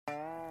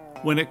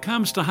When it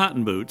comes to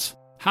hunting boots,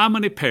 how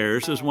many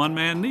pairs does one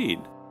man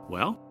need?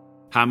 Well,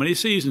 how many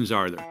seasons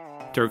are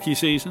there? Turkey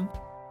season?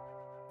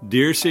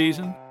 Deer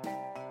season?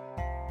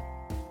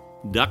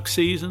 Duck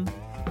season?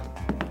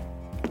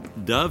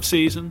 Dove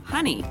season?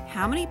 Honey,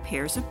 how many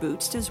pairs of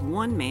boots does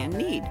one man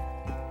need?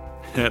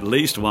 At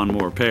least one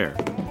more pair.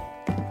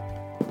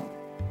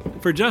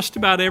 For just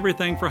about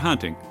everything for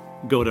hunting,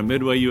 go to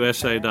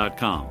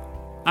MidwayUSA.com.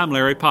 I'm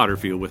Larry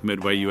Potterfield with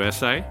Midway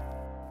USA.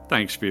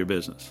 Thanks for your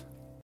business.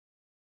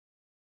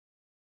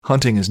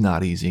 Hunting is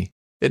not easy.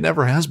 It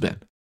never has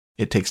been.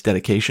 It takes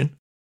dedication,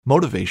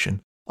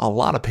 motivation, a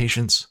lot of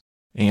patience,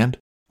 and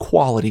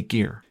quality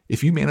gear.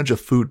 If you manage a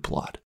food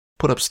plot,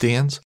 put up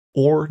stands,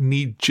 or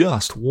need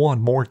just one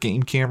more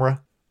game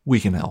camera, we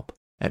can help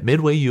at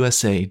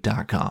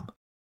MidwayUSA.com.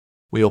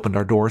 We opened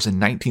our doors in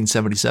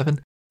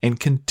 1977 and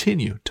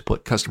continue to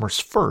put customers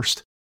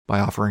first by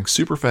offering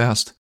super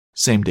fast,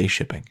 same-day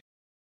shipping.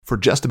 For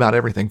just about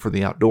everything for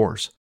the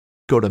outdoors,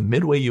 go to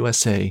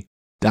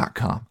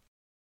MidwayUSA.com.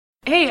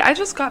 Hey, I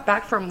just got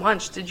back from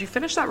lunch. Did you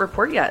finish that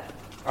report yet?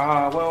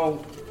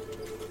 Well,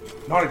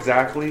 not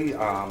exactly.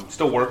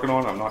 Still working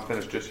on it. I'm not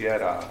finished just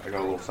yet. I got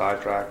a little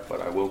sidetracked,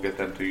 but I will get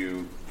them to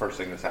you first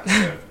thing this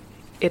afternoon.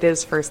 It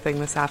is first thing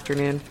this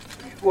afternoon.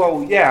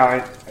 Well,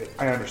 yeah,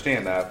 I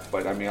understand that,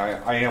 but I mean,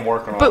 I am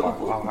working on But it.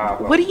 I'll have,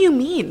 what do you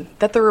mean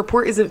that the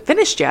report isn't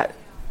finished yet?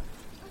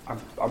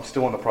 I'm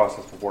still in the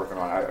process of working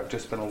on it. I've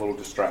just been a little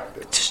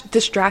distracted.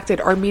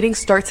 Distracted. Our meeting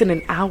starts in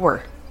an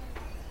hour.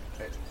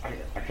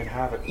 I can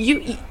have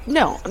it.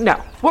 No.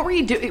 What were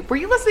you doing? Were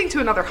you listening to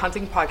another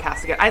hunting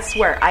podcast again? I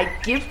swear, I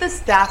give the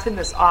staff in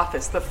this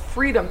office the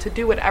freedom to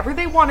do whatever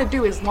they want to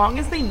do as long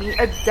as they meet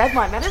a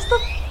deadline. That is the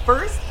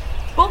first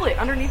bullet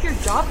underneath your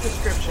job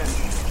description.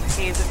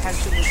 Pays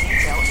attention to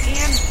detail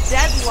and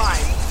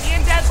deadlines.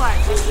 And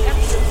deadlines.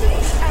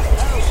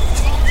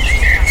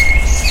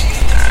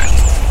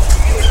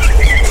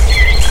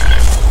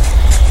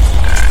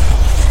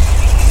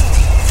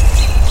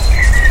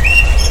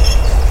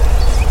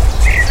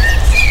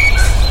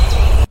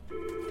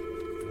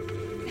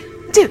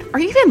 Dude, are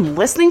you even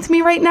listening to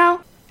me right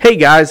now? Hey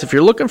guys, if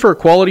you're looking for a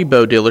quality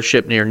bow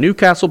dealership near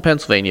Newcastle,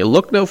 Pennsylvania,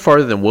 look no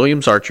farther than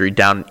Williams Archery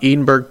down in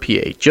Edinburgh,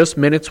 PA, just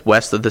minutes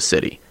west of the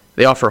city.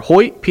 They offer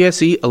Hoyt,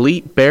 PSE,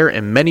 Elite, Bear,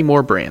 and many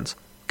more brands.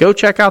 Go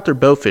check out their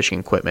bow fishing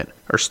equipment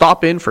or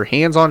stop in for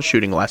hands-on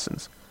shooting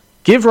lessons.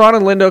 Give Ron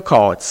and Linda a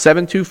call at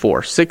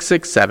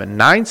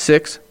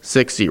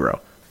 724-667-9660.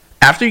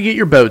 After you get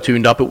your bow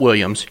tuned up at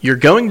Williams, you're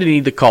going to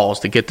need the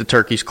calls to get the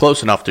turkeys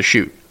close enough to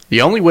shoot.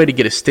 The only way to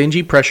get a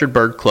stingy pressured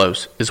bird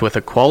close is with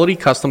a quality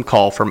custom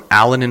call from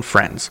Allen and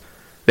Friends.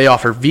 They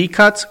offer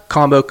V-cuts,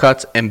 combo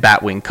cuts, and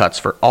batwing cuts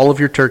for all of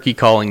your turkey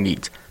calling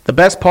needs. The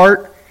best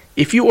part?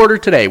 If you order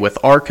today with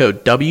our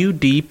code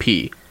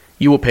WDP,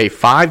 you will pay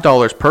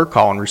 $5 per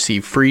call and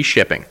receive free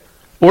shipping.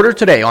 Order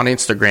today on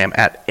Instagram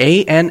at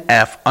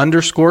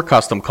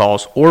ANF_custom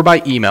calls or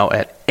by email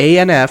at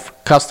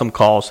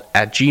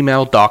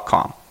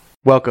ANFcustomcalls@gmail.com.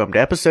 Welcome to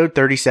episode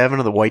 37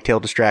 of the Whitetail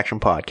Distraction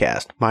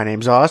Podcast. My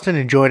name's Austin,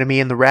 and joining me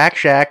in the Rack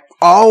Shack,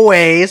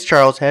 always,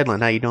 Charles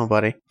Headland. How you doing,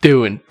 buddy?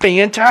 Doing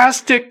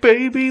fantastic,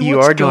 baby. You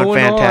are doing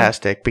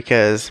fantastic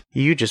because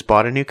you just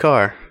bought a new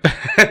car.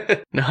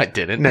 No, I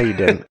didn't. No, you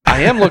didn't.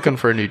 I am looking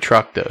for a new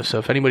truck, though, so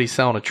if anybody's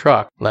selling a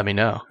truck, let me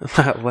know.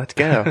 Let's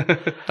go.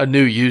 A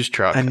new used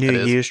truck. A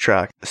new used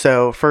truck.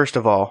 So, first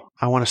of all,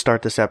 I want to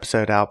start this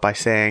episode out by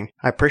saying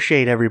I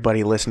appreciate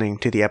everybody listening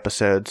to the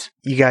episodes.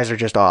 You guys are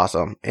just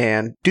awesome.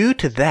 And due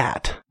to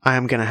that, I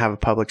am going to have a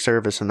public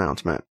service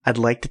announcement. I'd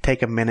like to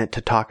take a minute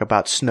to talk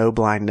about snow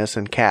blindness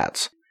and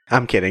cats.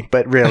 I'm kidding,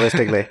 but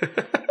realistically,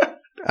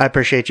 I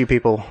appreciate you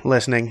people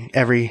listening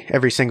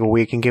every single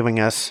week and giving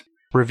us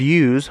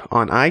reviews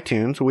on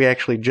iTunes. We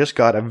actually just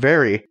got a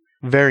very,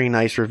 very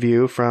nice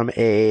review from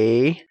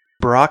a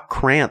Brock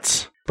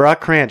Krantz. Brock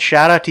Krantz,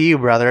 shout out to you,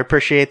 brother. I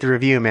appreciate the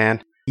review,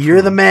 man.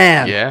 You're the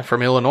man. Yeah,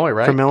 from Illinois,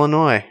 right? From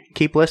Illinois.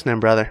 Keep listening,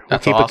 brother. We'll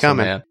keep awesome, it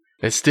coming. Man.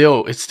 It's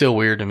still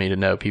weird to me to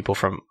know people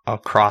from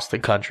across the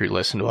country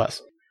listen to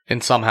us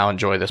and somehow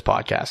enjoy this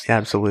podcast.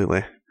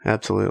 Absolutely.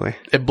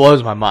 It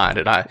blows my mind,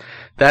 and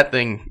that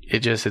thing,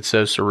 it's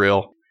so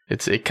surreal.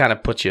 It kind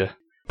of puts you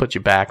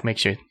back,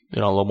 makes you a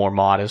little more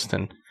modest,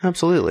 and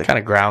absolutely kind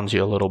of grounds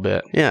you a little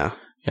bit. Yeah.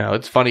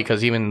 It's funny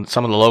because even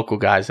some of the local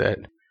guys that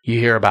you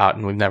hear about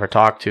and we've never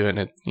talked to, and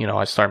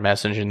I start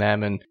messaging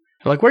them, and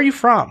they're like, "Where are you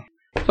from?"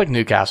 It's like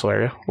Newcastle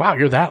area. Wow,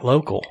 you're that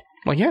local.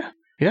 I'm like, yeah.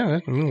 I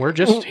mean, we're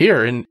just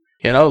here in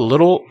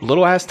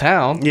little ass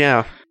town.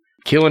 Yeah,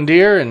 killing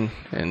deer and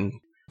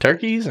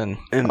turkeys and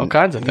all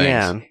kinds of things.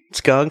 Yeah,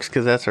 skunks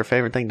because that's our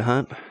favorite thing to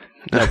hunt.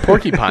 No,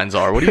 porcupines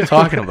are. What are you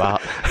talking about?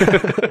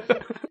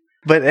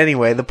 But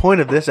anyway, the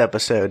point of this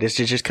episode is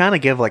to just kind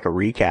of give like a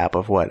recap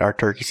of what our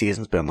turkey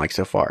season's been like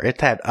so far.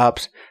 It's had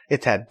ups,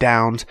 it's had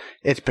downs,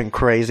 it's been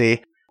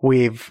crazy.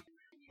 We'll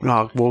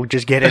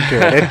just get into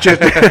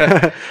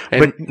it.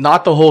 But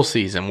not the whole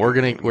season. We're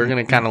gonna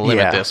kind of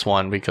limit this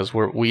one because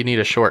we need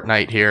a short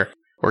night here.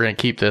 We're going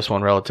to keep this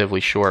one relatively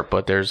short,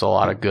 but there's a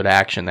lot of good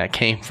action that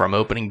came from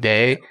opening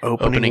day.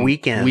 Opening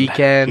weekend.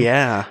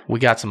 Yeah. We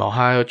got some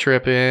Ohio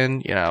trip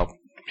in. You know,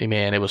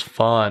 man, it was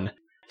fun.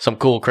 Some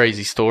cool,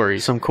 crazy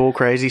stories. Some cool,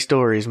 crazy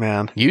stories,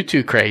 man. You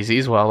two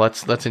crazies. Well,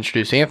 let's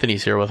introduce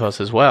Anthony's here with us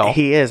as well.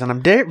 He is, and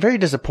I'm very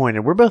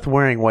disappointed. We're both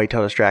wearing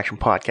Whitetail Distraction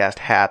podcast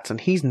hats, and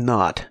he's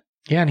not.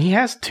 Yeah, and he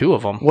has 2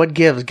 of them. What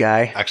gives,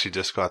 guy? Actually,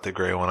 just got the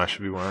gray one. I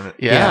should be wearing it.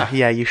 Yeah,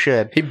 you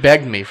should. He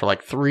begged me for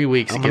like 3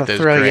 weeks to get those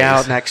throw grays. you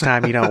out next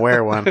time you don't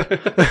wear one.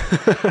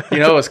 You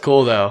know what's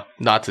cool, though?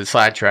 Not to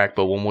sidetrack,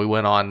 but when we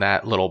went on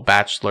that little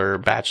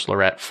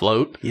bachelorette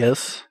float,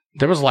 Yes.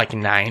 there was like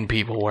 9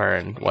 people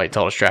wearing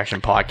Whitetail Distraction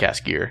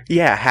podcast gear.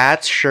 Yeah,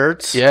 hats,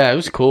 shirts. Yeah, it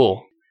was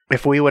cool.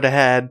 If we would have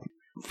had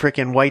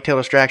freaking Whitetail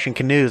Distraction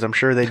canoes, I'm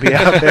sure they'd be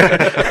out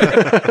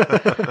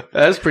there.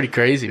 That's pretty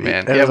crazy,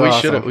 man. That Yeah, is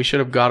awesome. we should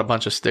have got a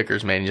bunch of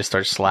stickers, man, and just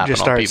start slapping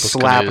Just on start people's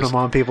slapping canoes. them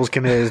on people's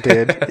canoes,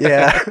 dude.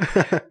 Yeah.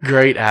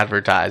 Great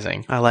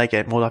advertising. I like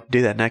it. We'll have to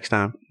do that next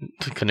time.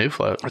 Canoe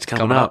float. It's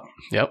coming up.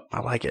 Yep. I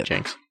like it.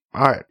 Jinx.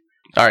 All right.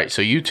 All right,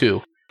 so you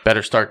two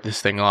better start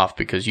this thing off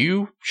because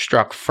you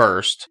struck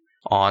first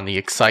on the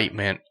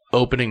excitement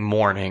opening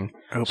morning.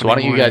 So why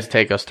don't you guys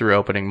take us through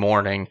opening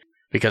morning?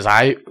 Because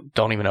I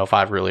don't even know if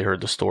I've really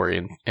heard the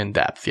story in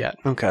depth yet.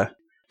 Okay.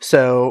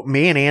 So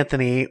me and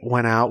Anthony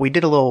went out. We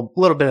did a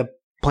little bit of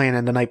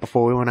planning the night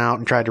before. We went out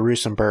and tried to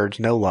roost some birds.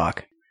 No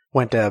luck.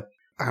 Went to,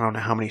 I don't know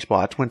how many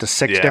spots. Went to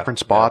 6 different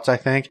spots, I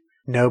think.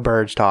 No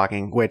birds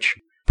talking, which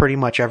pretty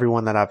much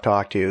everyone that I've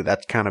talked to,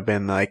 that's kind of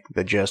been like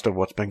the gist of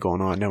what's been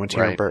going on. No one's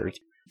hearing birds.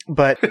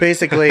 But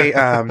basically,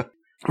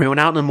 we went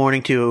out in the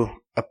morning to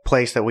a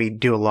place that we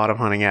do a lot of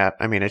hunting at.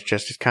 I mean,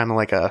 it's kind of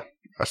like a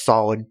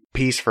solid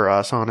piece for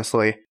us,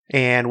 honestly.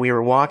 And we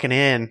were walking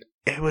in.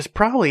 It was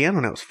probably, I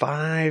don't know, it was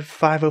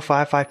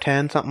 5:05,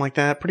 5:10, something like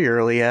that. Pretty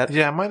early yet.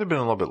 Yeah, I might have been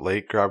a little bit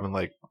late grabbing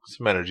like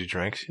some energy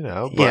drinks, you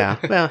know. But Yeah.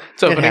 Well,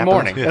 It's opening happens.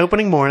 morning. Yeah.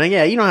 Opening morning.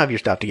 Yeah, you don't have your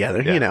stuff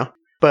together, Yeah. you know.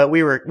 But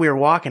we were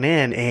walking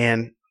in,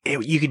 and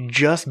you could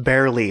just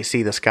barely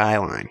see the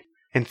skyline.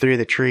 And through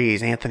the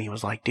trees, Anthony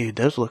was like, dude,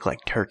 those look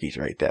like turkeys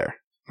right there.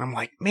 I'm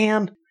like,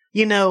 man,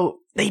 you know,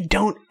 they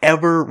don't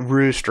ever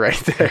roost right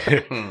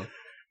there.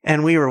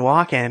 And we were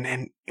walking,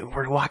 and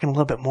we're walking a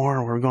little bit more,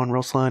 and we're going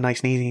real slow, nice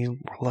and easy.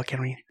 We're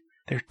looking,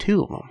 there are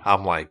 2 of them.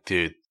 I'm like,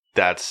 dude,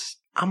 that's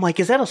I'm like,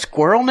 is that a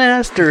squirrel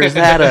nest, or is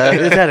that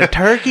a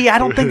turkey? I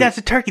don't think that's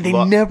a turkey. They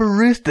never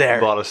roost a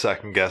there. lot of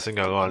second guessing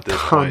going on at this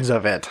Tons point.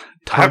 of it.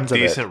 I have Tons of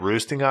it. decent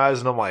roosting eyes,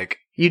 and I'm like,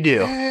 You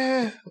do.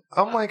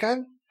 I'm like,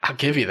 I'll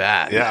give you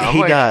that. yeah, I'm He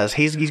like, does.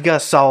 He's got a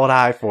solid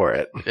eye for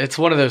it. It's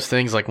one of those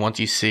things, like, once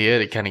you see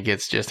it, it kind of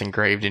gets just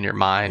engraved in your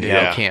mind, and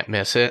Yeah. you can't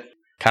miss it.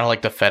 Kind of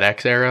like the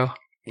FedEx arrow.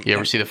 You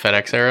ever see the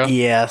FedEx arrow?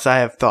 Yes, I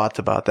have thoughts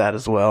about that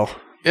as well.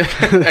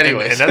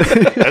 Anyways. And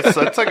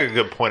that's like a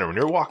good pointer. When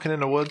you're walking in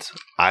the woods,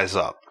 eyes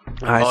up.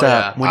 Eyes Oh,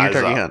 up yeah. when you're Eyes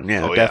turkey up. hunting.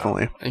 Yeah, Oh, yeah.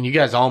 definitely. And you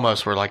guys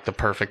almost were like the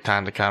perfect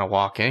time to kind of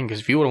walk in, because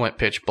if you would have went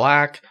pitch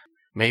black,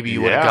 maybe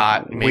you would have Yeah.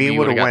 got. Maybe We you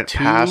would've would've got went 2.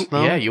 past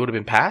them. Yeah, you would have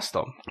been past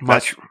them.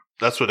 Much.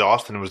 That's what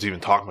Austin was even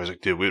talking about. He's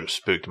like, dude, we would have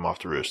spooked him off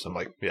the roost. I'm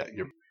like, yeah,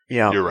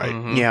 Yeah. you're right.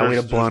 Mhm. Yeah, we'd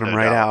There's- have blown there's them no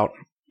right doubt. out.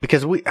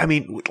 Because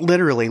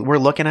literally, we're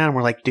looking at them.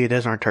 We're like, dude,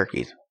 those aren't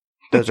turkeys.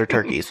 Those are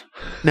turkeys.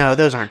 No,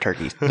 those aren't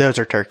turkeys. Those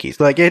are turkeys.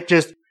 Like, it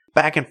just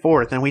back and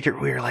forth. And we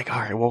were like, all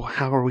right, well,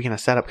 how are we going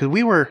to set up? Because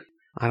we were,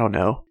 I don't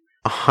know,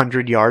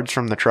 100 yards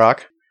from the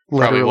truck.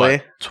 Probably Literally.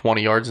 what,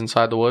 20 yards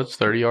inside the woods,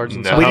 30 yards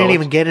inside. No. We the didn't woods?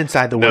 even get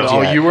inside the woods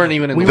Oh, yet. you weren't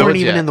even in We the weren't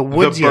woods even yet. in the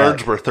woods the yet.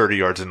 birds were 30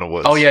 yards in the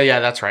woods. Oh yeah,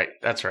 that's right.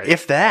 That's right.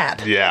 If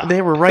that. Yeah.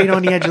 They were right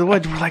on the edge of the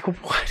woods. We're like,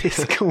 what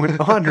is going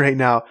on right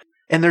now?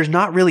 And there's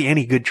not really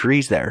any good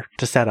trees there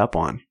to set up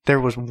on. There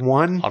was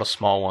one a lot of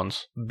small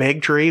ones.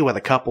 big tree with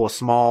a couple of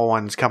small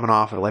ones coming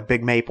off of it, like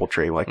big maple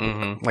tree, like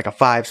Mhm. like a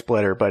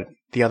 5-splitter, but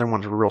the other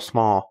ones were real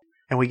small.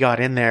 And we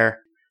got in there,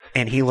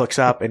 and he looks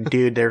up, and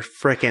dude, there's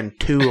freaking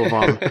 2 of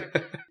them.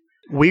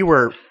 We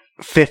were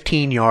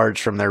 15 yards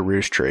from their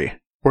roost tree.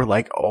 We're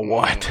like, oh,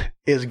 what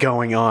is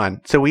going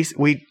on? So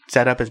we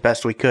set up as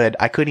best we could.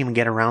 I couldn't even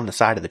get around the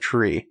side of the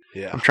tree.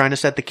 Yeah. I'm trying to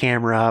set the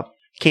camera up.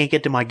 Can't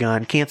get to my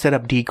gun. Can't set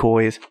up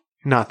decoys.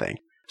 Nothing.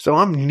 So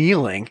I'm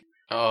kneeling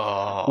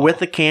Oh, with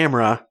the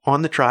camera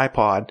on the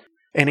tripod,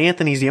 and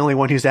Anthony's the only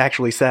one who's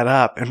actually set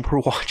up, and we're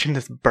watching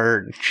this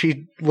bird.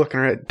 She looking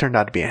at it, turned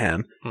out to be a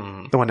hen,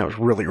 the one that was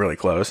really, really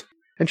close.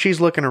 And she's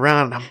looking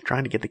around, and I'm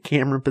trying to get the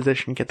camera in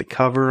position, get the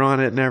cover on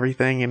it and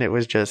everything, and it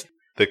was just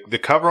The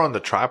cover on the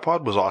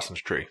tripod was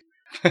Austin's tree.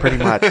 pretty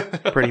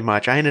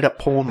much. I ended up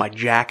pulling my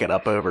jacket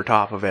up over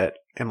top of it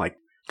and like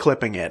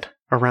clipping it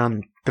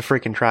around the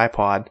freaking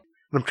tripod.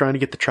 And I'm trying to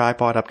get the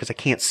tripod up because I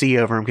can't see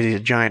over him because he's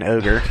a giant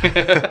ogre.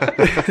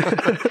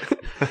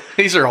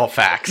 these are all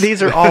facts.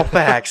 These are all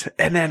facts.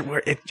 And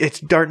then it's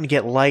starting to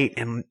get light,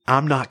 and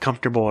I'm not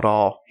comfortable at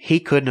all. He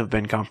couldn't have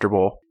been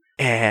comfortable.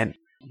 And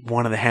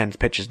one of the hens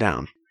pitches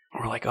down.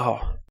 We're like, oh,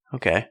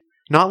 okay.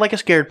 Not like a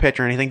scared pitch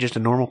or anything, just a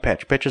normal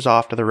pitch. Pitches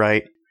off to the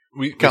right.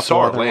 We Couple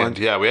saw it other land. ones.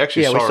 Yeah, we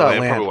actually Yeah, we saw saw it it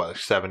land probably land. like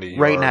 70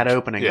 Right in that yards.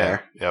 opening Yeah,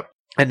 there. Yep.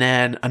 And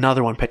then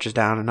another one pitches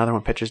down. Another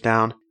one pitches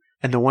down.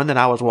 And the one that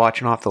I was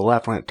watching off the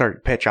left when it started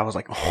to pitch, I was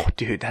like, oh,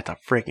 dude, that's a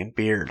freaking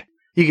beard.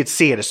 You could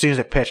see it as soon as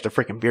it pitched, the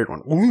freaking beard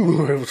went,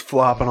 ooh, it was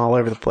flopping all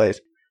over the place.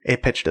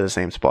 It pitched to the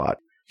same spot.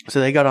 So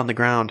they got on the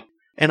ground,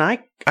 and I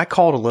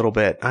called a little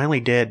bit. I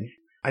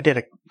did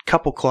a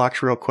couple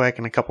clucks real quick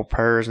and a couple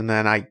purrs, and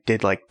then I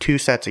did like 2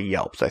 sets of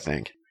yelps, I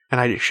think.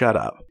 And I just shut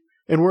up.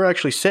 And we're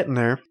actually sitting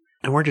there,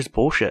 and we're just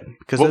bullshitting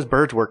because those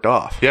birds worked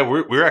off. Yeah,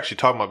 we were actually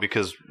talking about,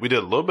 because we did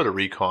a little bit of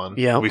recon.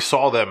 Yeah. We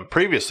saw them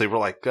previously. We're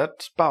like,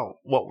 that's about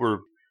what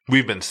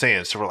we've been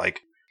saying. So we're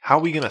like, how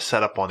are we going to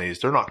set up on these?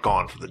 They're not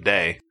gone for the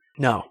day.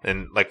 No.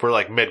 And like, we're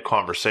like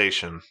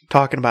mid-conversation.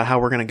 Talking about how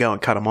we're going to go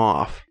and cut them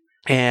off.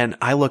 And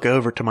I look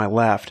over to my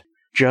left,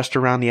 just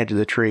around the edge of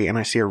the tree, and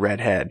I see a red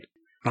head.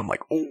 And I'm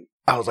like, oh,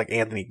 I was like,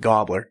 Anthony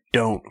Gobbler,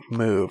 don't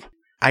move.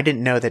 I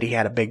didn't know that he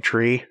had a big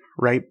tree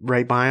right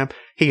by him.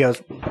 He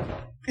goes,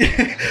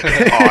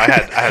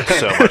 I had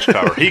so much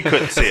cover. He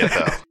couldn't see it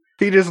though.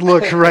 He just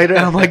looked right at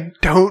him. I'm like,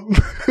 don't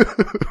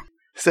move.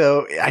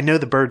 So I know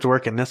the bird's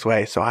working this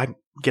way. So I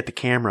get the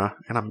camera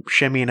and I'm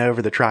shimmying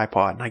over the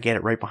tripod and I get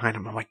it right behind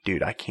him. I'm like,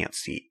 dude, I can't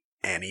see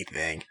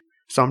anything.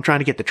 So I'm trying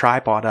to get the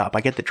tripod up.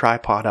 I get the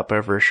tripod up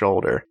over his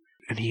shoulder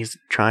and he's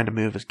trying to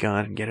move his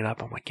gun and get it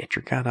up. I'm like, get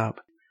your gun up.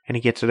 And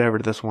he gets it over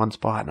to this one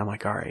spot and I'm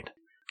like, all right.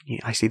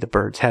 I see the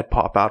bird's head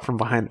pop out from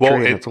behind the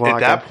tree. And it's walking. At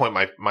that point,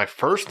 my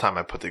first time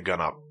I put the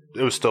gun up,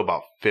 it was still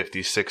about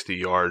 50, 60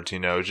 yards,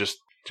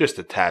 just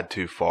a tad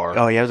too far.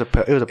 Oh, yeah, it was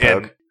a poke.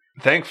 And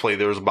thankfully,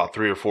 there was about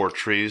 3 or 4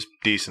 trees,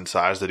 decent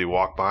size, that he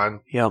walked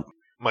behind. Yep.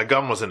 My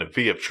gun was in a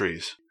V of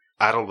trees.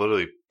 I had to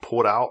literally pull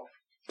it out,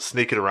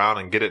 sneak it around,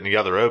 and get it in the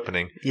other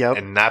opening. Yep.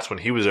 And that's when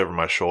he was over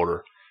my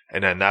shoulder.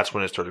 And then that's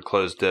when it started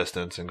close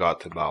distance and got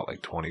to about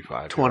like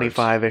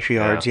 25-ish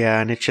yards, yeah.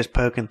 And it's just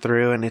poking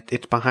through, and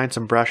it's behind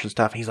some brush and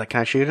stuff. He's like,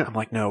 can I shoot it? I'm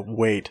like, no,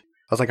 wait.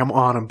 I was like, I'm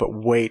on him, but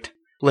wait.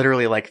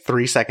 Literally like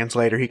 3 seconds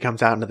later, he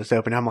comes out into this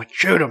open. I'm like,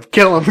 shoot him,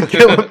 kill him,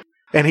 kill him.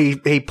 And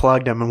he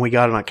plugged him, and we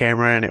got him on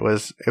camera, and it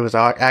was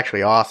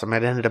actually awesome.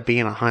 It ended up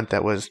being a hunt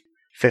that was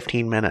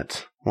 15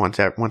 minutes once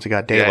it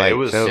got daylight. Yeah, it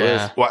was.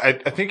 Well, I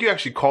think you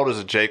actually called as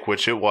a Jake,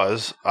 which it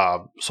was.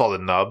 Saw the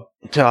nub.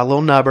 So a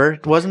little nubber.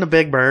 It wasn't a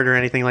big bird or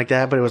anything like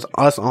that, but it was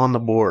us on the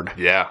board.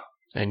 Yeah.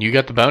 And you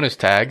got the bonus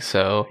tag,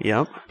 so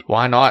yep.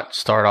 Why not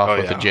start off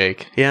with a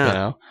Jake? Yeah. You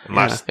know?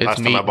 Last it's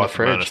time I bought the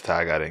the bonus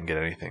tag, I didn't get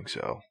anything,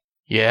 so.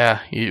 Yeah,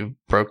 you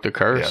broke the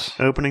curse. Yes.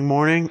 Opening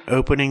morning,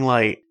 opening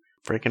light.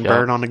 Freaking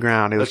bird on the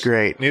ground. It was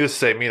great. Needless to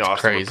say, me and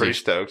Austin were pretty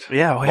stoked.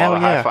 Yeah, well, hell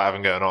yeah.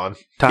 High-fiving going on.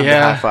 Time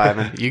to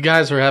high-fiving. You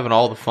guys were having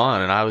all the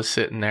fun, and I was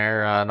sitting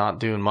there not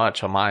doing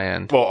much on my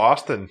end. Well,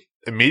 Austin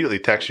immediately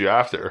texts you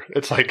after.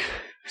 It's like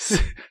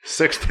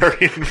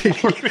 6:30 in the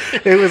morning.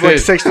 It was like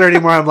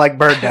 6:30 where I'm like,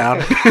 bird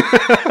down.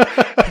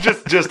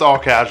 just all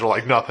casual,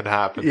 like nothing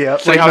happened. Yeah.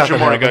 It's like, how's your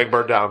morning going,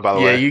 bird down, by the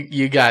way? Yeah,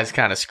 you guys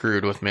kind of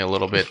screwed with me a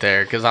little bit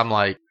there, because I'm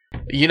like,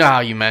 you know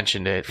how you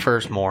mentioned it,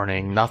 first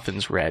morning,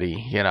 nothing's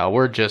ready.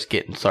 We're just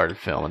getting started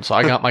filming. So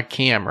I got my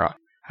camera.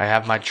 I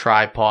have my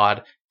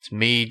tripod. It's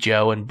me,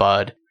 Joe, and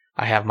Bud.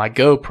 I have my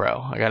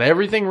GoPro. I got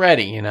everything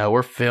ready.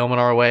 We're filming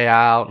our way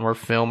out, and we're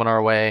filming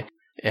our way,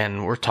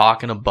 and we're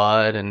talking to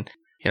Bud, and,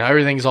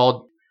 everything's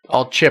all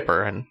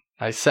chipper. And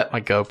I set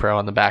my GoPro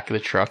on the back of the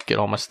truck, get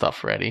all my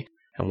stuff ready,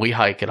 and we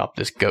hike it up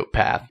this goat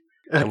path.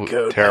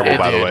 Terrible,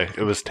 by the way.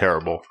 It was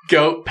terrible.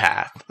 Goat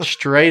path.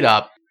 Straight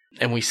up.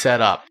 And we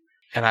set up.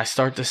 And I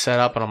start to set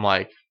up, and I'm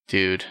like,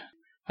 dude,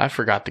 I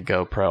forgot the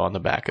GoPro on the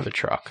back of the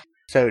truck.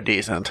 So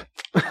decent.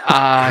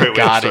 I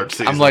got it.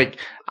 I'm like,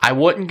 I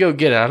wouldn't go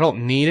get it. I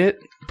don't need it,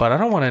 but I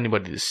don't want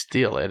anybody to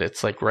steal it.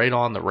 It's like right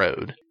on the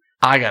road.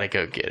 I got to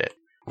go get it.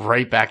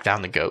 Right back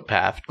down the goat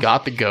path.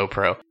 Got the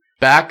GoPro.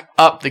 Back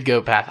up the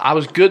goat path. I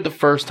was good the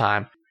first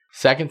time.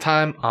 Second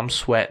time, I'm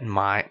sweating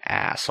my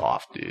ass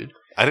off, dude.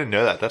 I didn't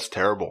know that. That's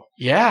terrible.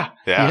 Yeah.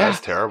 Yeah,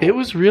 that's terrible. It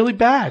was really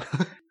bad.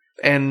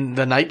 And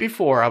the night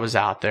before, I was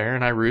out there,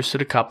 and I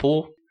roosted a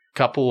couple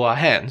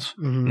hens,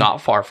 not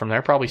far from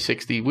there, probably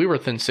 60. We were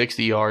within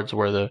 60 yards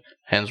where the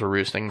hens were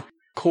roosting. Of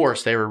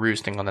course, they were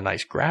roosting on the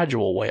nice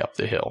gradual way up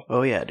the hill.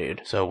 Oh, yeah,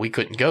 dude. So we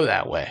couldn't go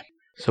that way.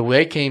 So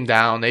they came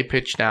down, they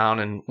pitched down,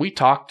 and we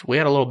talked. We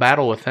had a little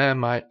battle with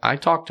them. I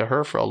talked to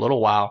her for a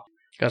little while.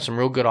 Got some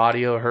real good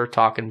audio of her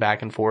talking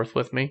back and forth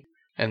with me.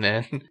 And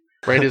then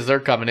right as they're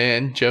coming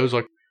in, Joe's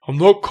like, I'm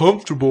not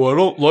comfortable. I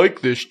don't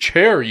like this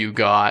chair you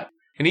got.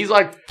 And he's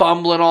like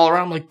fumbling all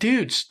around. I'm like,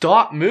 dude,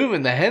 stop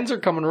moving. The hens are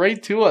coming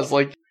right to us.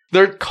 Like,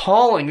 they're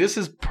calling. This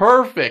is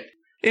perfect.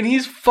 And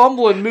he's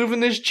fumbling,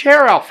 moving this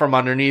chair out from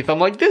underneath. I'm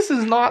like, this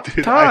is not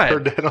the time. I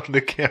heard that on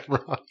the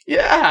camera.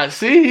 Yeah,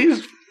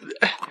 see?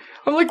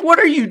 I'm like, what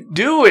are you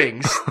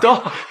doing?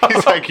 Stop.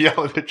 He's like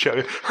yelling at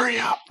Joe, hurry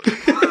up.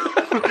 He's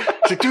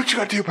like, do what you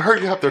got to do, but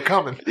hurry up. They're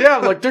coming. Yeah,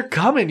 I'm like, they're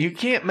coming. You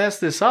can't mess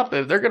this up.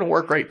 They're going to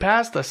work right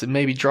past us and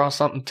maybe draw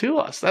something to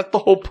us. That's the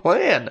whole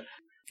plan.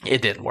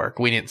 It didn't work.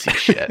 We didn't see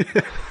shit.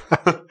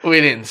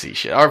 We didn't see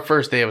shit. Our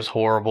first day was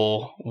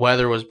horrible.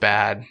 Weather was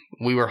bad.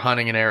 We were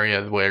hunting an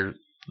area where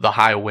the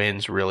high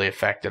winds really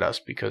affected us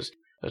because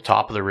the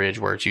top of the ridge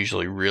where it's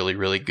usually really,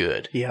 really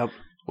good. Yep.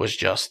 was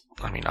just,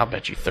 I mean, I'll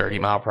bet you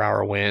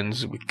 30-mile-per-hour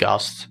winds with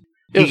gusts.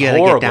 It You was gotta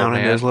horrible, get down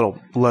man. in those little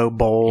low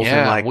bowls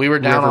and like we were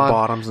down river on,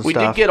 bottoms and we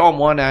stuff. did get on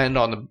one end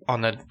on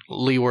the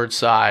leeward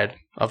side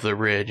of the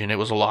ridge, and it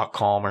was a lot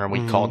calmer, and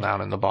we called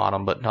down in the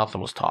bottom, but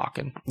nothing was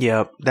talking.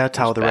 Yep, that's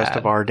how was the rest bad.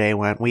 of our day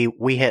went.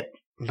 We hit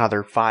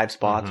another 5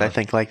 spots, I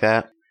think, like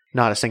that.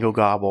 Not a single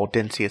gobble.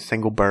 Didn't see a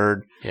single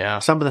bird. Yeah.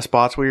 Some of the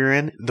spots we were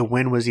in, the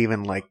wind was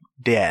even like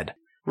dead.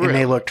 And Really?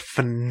 they looked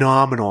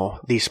phenomenal,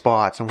 these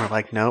spots. And we're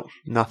like, nope,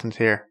 nothing's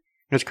here.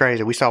 It was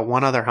crazy. We saw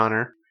one other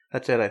hunter.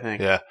 That's it, I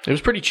think. Yeah. It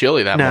was pretty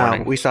chilly that No,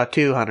 morning. we saw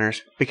 2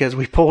 hunters because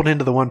we pulled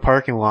into the one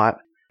parking lot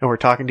and we're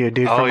talking to a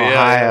dude Oh, from yeah,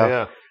 Ohio.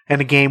 yeah. And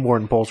the game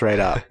warden pulls right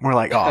up. We're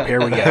like, oh, here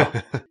we go.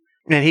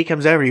 And he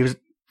comes over. He was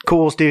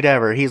coolest dude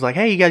ever. He's like,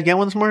 hey, you guys get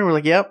one this morning? We're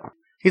like, yep.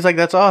 He's like,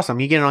 that's awesome.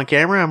 You get it on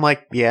camera? I'm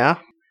like, yeah.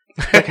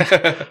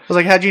 I was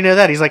like, how'd you know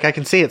that? He's like, I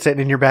can see it sitting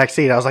in your back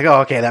seat. I was like,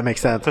 oh, okay, that makes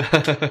sense.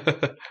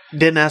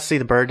 Didn't ask to see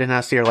the bird, didn't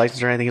ask to see our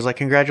license or anything. He's like,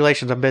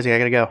 congratulations, I'm busy, I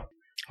gotta go.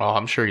 Oh,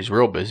 I'm sure he's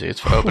real busy. It's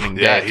for opening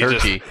Yeah, day he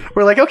just- turkey.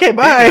 We're like, okay, He didn't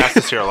bye. ask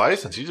to see our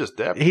license. He just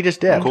dipped. He just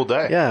did. Cool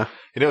day. Yeah.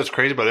 You know what's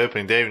crazy about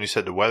opening day when you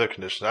said the weather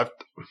conditions? I've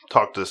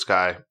talked to this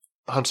guy,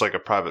 hunts like a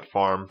private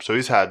farm, so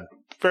he's had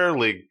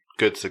fairly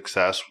good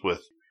success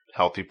with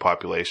healthy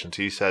populations.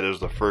 He said it was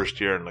the first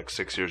year in like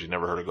 6 years he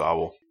never heard a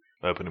gobble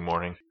opening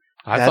morning.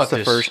 That's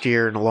the first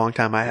year in a long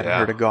time I hadn't Yeah.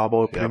 heard a gobble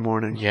opening Yep.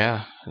 morning.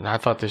 Yeah, and I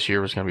thought this year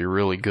was going to be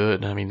really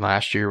good. I mean,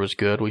 last year was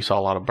good. We saw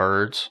a lot of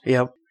birds.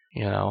 Yep.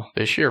 You know,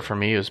 this year for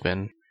me has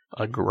been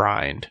a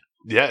grind.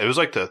 Yeah, it was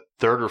like the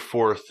 3rd or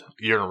 4th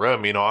year in a row.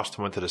 Me and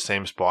Austin went to the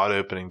same spot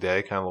opening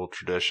day, kind of a little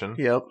tradition.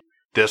 Yep.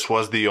 This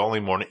was the only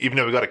morning, even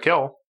though we got a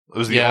kill, it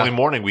was the Yeah. only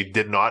morning we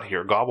did not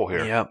hear gobble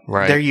here. Yep.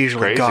 Right. They're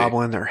usually Crazy.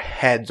 gobbling their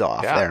heads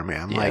off Yeah. there,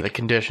 man. Yeah, Like the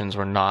conditions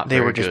were not they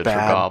very were just good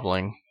bad. for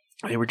gobbling.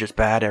 they were just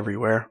bad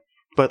everywhere.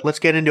 But let's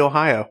get into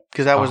Ohio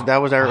because that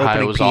was our Ohio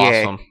opening was PA.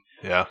 awesome.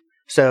 Yeah.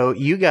 So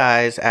you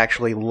guys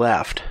actually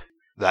left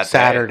That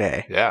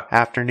Saturday day. Yeah.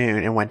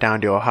 afternoon and went down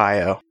to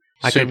Ohio.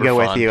 I couldn't Super go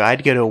fun. with you. I had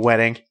to go to a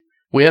wedding.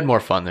 We had more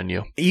fun than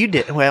you. You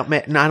did well.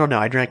 Man, no, I don't know.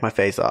 I drank my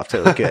face off, so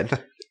it was good.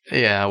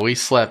 Yeah, we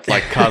slept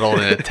like cuddled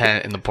in a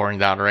tent in the pouring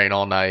down rain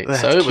all night.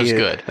 That's so it was cute.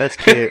 good. That's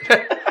cute.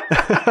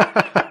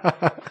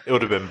 It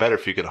would have been better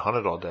if you could have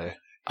hunted all day.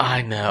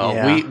 I know.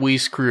 Yeah. We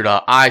screwed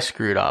up. I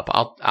screwed up.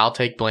 I'll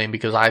take blame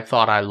because I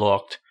thought I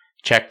looked,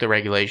 checked the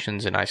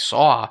regulations, and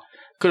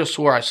could have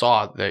swore I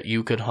saw that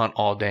you could hunt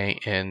all day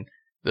in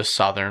the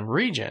southern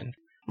region.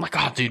 I'm like,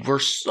 oh, dude, we're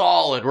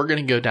solid. We're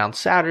going to go down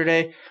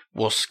Saturday.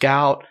 We'll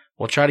scout.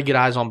 We'll try to get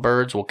eyes on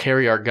birds. We'll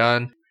carry our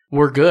gun.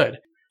 We're good.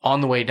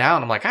 On the way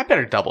down, I'm like, I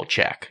better double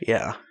check.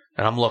 Yeah.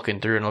 And I'm looking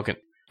through and looking.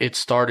 It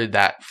started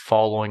that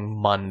following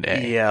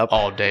Monday. Yep.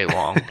 All day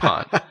long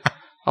hunt.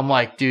 I'm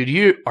like,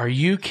 dude, are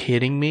you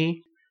kidding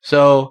me?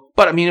 So,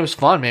 but I mean, it was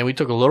fun, man. We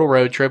took a little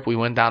road trip. We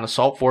went down to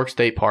Salt Fork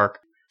State Park,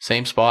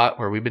 same spot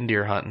where we've been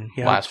deer hunting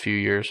Yep. last few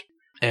years.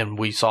 And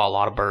we saw a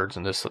lot of birds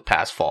in this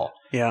past fall.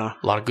 Yeah.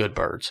 A lot of good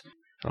birds.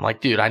 And I'm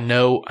like, dude, I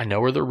know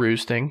where they're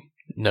roosting.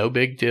 No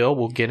big deal.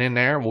 We'll get in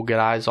there. We'll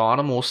get eyes on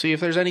them. We'll see if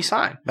there's any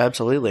sign.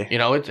 Absolutely. You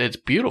know, it's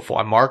beautiful.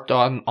 I marked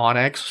on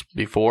X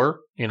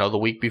before, the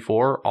week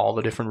before, all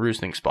the different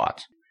roosting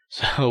spots.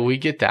 So we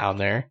get down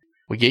there.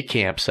 We get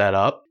camp set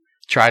up.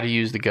 Try to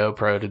use the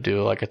GoPro to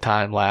do like a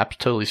time lapse.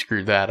 Totally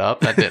screwed that up.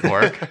 That didn't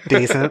work.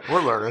 Decent.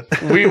 We're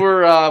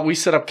learning. We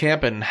set up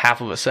camp in half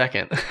of a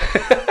second.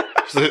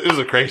 It was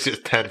the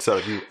craziest tent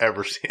setup you've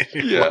ever seen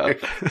in your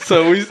life.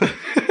 So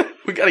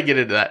we got to get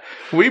into that.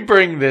 We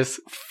bring this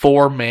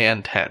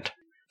 4-man tent.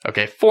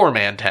 Okay,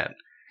 4-man tent.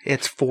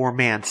 It's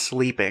 4-man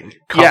sleeping.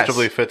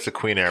 Comfortably fits a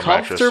Queen Air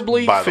mattress.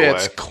 Comfortably by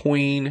fits the way.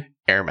 Queen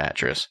Air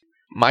mattress.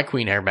 My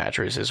Queen Air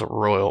mattress is a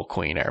Royal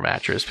Queen Air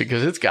mattress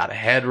because it's got a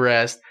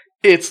headrest.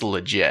 It's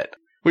legit.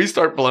 We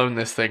start blowing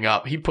this thing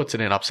up. He puts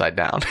it in upside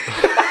down.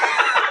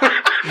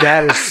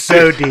 That is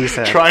so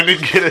decent. Trying to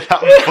get it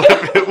out and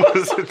flip it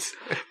was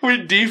insane.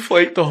 We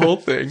deflate the whole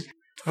thing,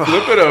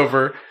 flip it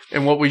over,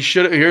 and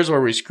here's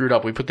where we screwed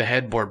up. We put the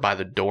headboard by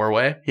the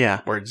doorway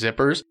Yeah. where it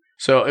zippers.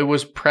 So it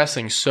was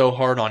pressing so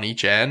hard on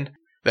each end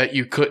that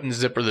you couldn't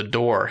zipper the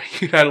door.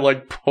 You had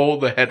to pull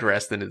the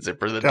headrest and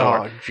zipper the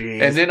door. Oh,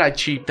 jeez. And then I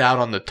cheaped out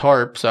on the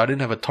tarp, so I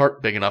didn't have a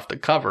tarp big enough to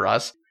cover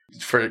us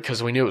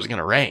because we knew it was going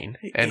to rain.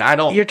 And I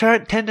don't. Your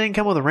tent didn't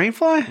come with a rain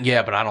fly?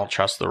 Yeah, but I don't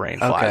trust the rain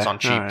flies Okay, on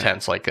cheap all right.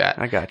 tents like that.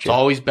 I got It's you.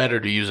 always better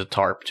to use a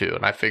tarp too.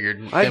 And I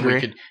figured I then we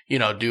agree.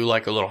 could, do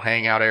like a little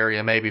hangout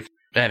area maybe.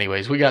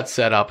 Anyways, we got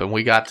set up and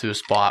we got to a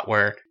spot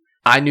where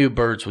I knew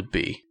birds would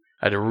be.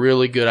 I had a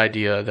really good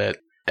idea that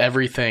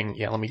everything.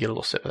 Yeah, let me get a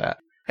little sip of that.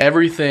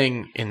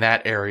 Everything in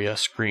that area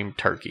screamed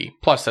turkey.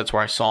 Plus, that's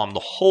where I saw them the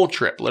whole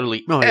trip,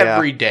 literally Oh, yeah.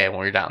 every day when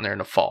we were down there in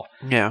the fall.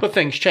 Yeah. But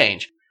things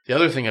change. The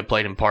other thing that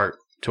played in part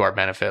to our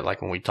benefit,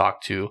 like when we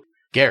talked to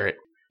Garrett,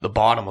 the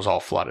bottom was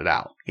all flooded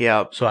out.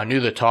 Yeah. So I knew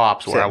the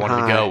tops where I Sitting wanted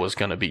to high. go was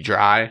going to be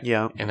dry.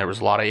 Yeah. And there was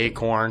a lot of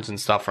acorns and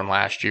stuff from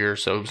last year,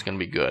 so it was going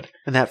to be good.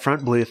 And that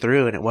front blew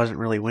through, and it wasn't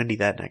really windy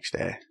that next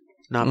day.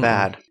 Not Mm-mm.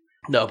 bad.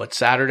 No, but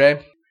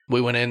Saturday, we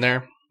went in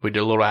there. We did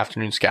a little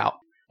afternoon scout.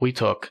 We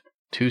took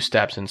 2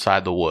 steps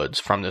inside the woods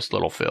from this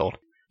little field,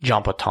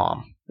 jump a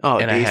tom. Oh,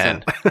 and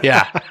decent. a hen.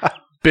 Yeah.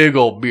 Big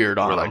old beard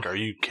on We're him. like, are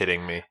you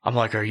kidding me? I'm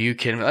like, are you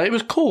kidding me? It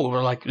was cool.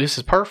 We're like, this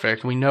is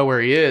perfect. We know where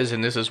he is,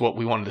 and this is what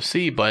we wanted to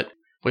see. But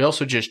we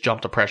also just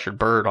jumped a pressured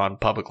bird on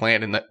public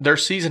land, and their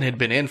season had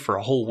been in for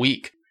a whole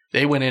week.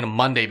 They went in a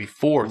Monday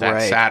before that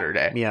Right.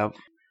 Saturday. Yeah.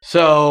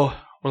 So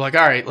we're like,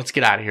 all right, let's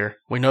get out of here.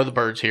 We know the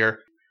bird's here.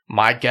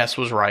 My guess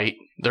was right.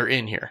 They're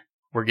in here.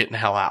 We're getting the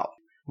hell out.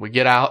 We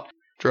get out,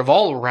 drove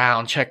all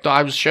around, checked.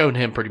 I was showing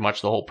him pretty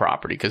much the whole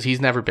property because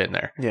he's never been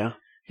there. Yeah.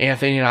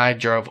 Anthony and I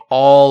drove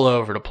all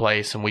over the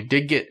place, and we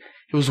did get.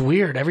 It was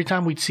weird. Every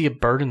time we'd see a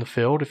bird in the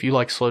field, if you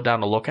like slowed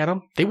down to look at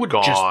them, they would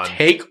Gone. just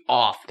take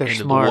off They're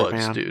into smart, the woods,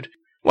 man. dude.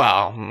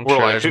 Wow, I'm We're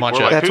sure like, there's a bunch we're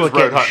of like, That's who's what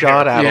getting road hunting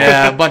shot here? out of.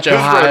 yeah, a bunch of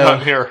Who's road Ohio.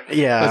 hunting here?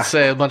 Yeah. Let's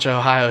say a bunch of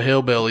Ohio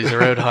hillbillies are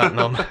road hunting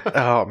them.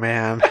 Oh,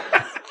 man.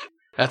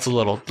 That's a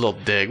little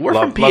dig. We're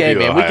Love- from PA, love you,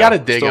 man. We Ohio. got to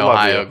dig Still love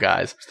Ohio, you.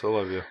 guys. Still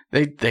love you.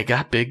 They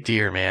got big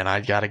deer, man.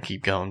 I got to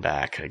keep going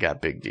back. They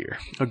got big deer.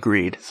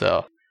 Agreed.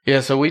 So,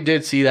 yeah, so we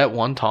did see that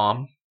one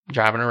tom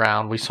driving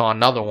around. We saw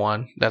another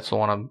one. That's the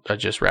one I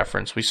just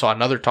referenced. We saw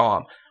another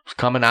tom. It was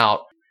coming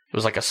out. It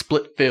was like a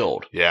split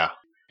field. Yeah.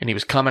 And he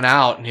was coming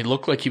out, and he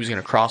looked like he was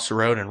going to cross the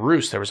road and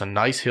roost. There was a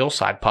nice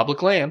hillside,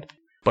 public land,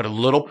 but a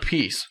little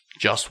piece,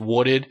 just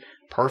wooded,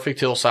 perfect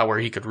hillside where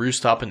he could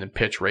roost up and then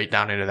pitch right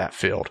down into that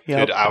field.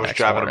 Yep. Dude, I was Next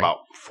driving morning. about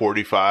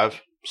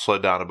 45,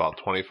 slowed down about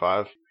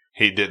 25.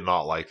 He did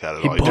not like that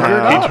at He all.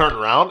 boogered He up. turned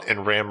around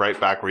and ran right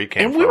back where he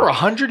came And from. we were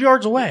 100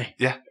 yards away.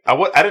 Yeah.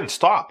 I didn't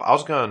stop. I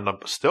was going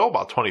still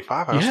about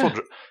 25. Yeah.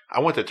 I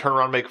went to turn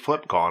around, make a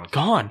flip, gone.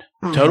 Gone.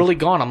 Mhm. Totally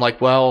gone. I'm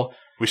like, well,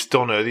 We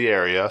still know the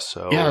area,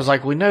 so. yeah, I was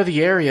like, we know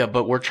the area,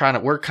 but we're kind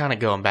of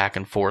going back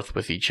and forth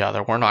with each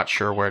other. We're not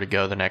sure where to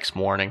go the next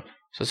morning.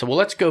 So I said, well,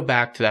 let's go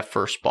back to that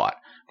first spot.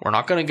 We're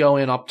not going to go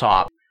in up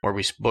top where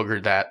we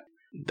boogered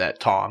that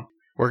tom.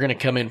 We're going to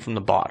come in from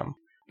the bottom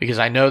because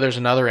I know there's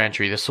another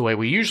entry. This is the way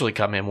we usually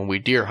come in when we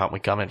deer hunt. We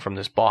come in from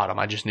this bottom.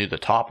 I just knew the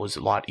top was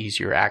a lot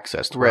easier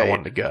access to where I Right.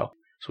 wanted to go.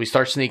 So we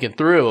start sneaking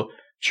through.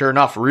 Sure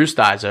enough, Roost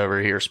Eyes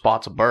over here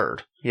spots a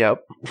bird.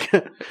 Yep.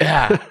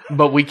 Yeah,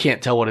 but we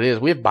can't tell what it is.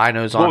 We have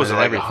binos on What was it it, and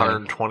like everything.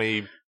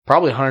 120?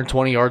 Probably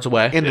 120 yards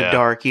away. In the Yeah.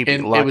 dark, you'd be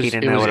And lucky to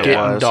it know was what it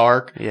getting was.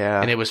 dark, Yeah.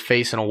 and it was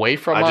facing away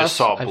from us. I just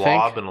saw a I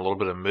blob think. and a little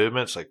bit of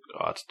movement. It's like,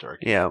 oh, it's dark.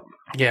 Yeah.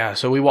 Yeah,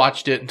 so we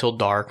watched it until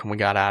dark, and we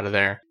got out of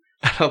there.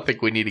 I don't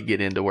think we need to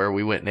get into where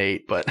we went and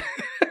ate, but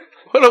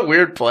what a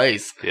weird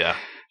place. Yeah.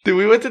 Dude,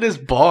 we went to this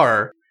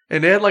bar,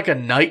 and they had like a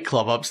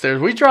nightclub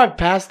upstairs. We drive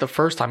past the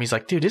first time. He's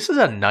like, dude, this is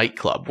a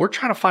nightclub. We're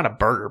trying to find a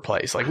burger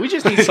place. Like, we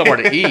just need somewhere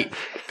to eat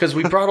because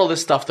we brought all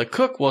this stuff to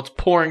cook. Well, it's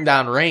pouring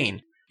down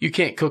rain. You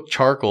can't cook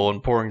charcoal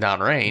and pouring down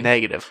rain.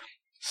 Negative.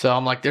 So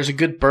I'm like, there's a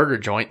good burger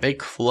joint. They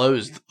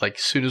closed like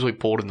as soon as we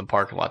pulled in the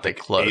parking lot. They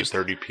closed.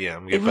 8:30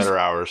 p.m. It Get was- better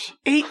hours.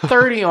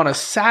 8:30 on a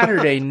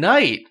Saturday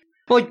night.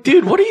 I'm like,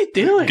 dude, what are you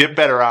doing? Get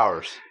better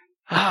hours.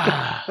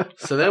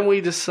 So then we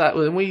decide.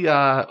 Then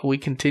we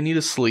continue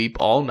to sleep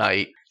all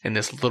night in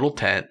this little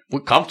tent.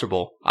 We're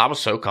comfortable. I was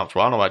so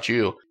comfortable. I don't know about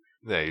you.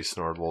 Yeah, you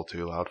snored a little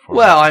too loud for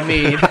Well,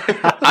 me. I mean,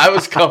 I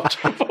was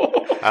comfortable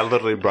I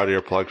literally brought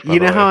earplugs. by You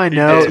the know way. how I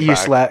know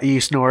Days back.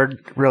 you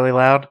snored really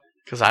loud?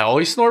 because I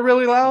always snore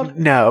really loud.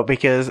 No,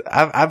 because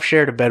I've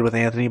shared a bed with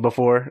Anthony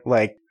before.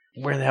 Like,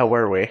 where the hell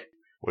were we?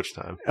 Which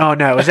time? Oh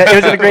no, it was at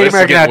the Great This is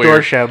American getting Outdoor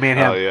weird. Show. Me and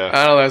him. Oh yeah.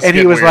 I don't know. it's And he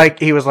getting was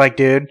weird. like,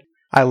 dude,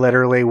 I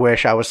literally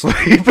wish I was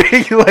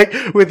sleeping like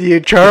with you.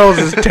 Charles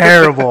is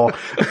terrible.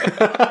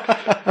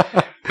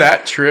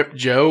 That trip,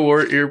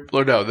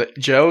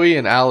 Joey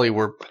and Allie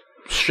were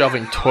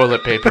shoving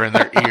toilet paper in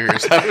their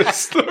ears. I was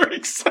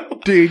snoring so.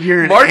 Dude,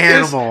 you're an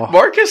animal.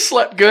 Marcus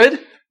slept good.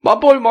 My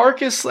boy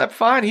Marcus slept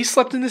fine. He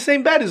slept in the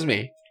same bed as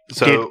me.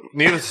 So,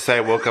 needless to say,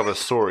 I woke up with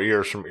sore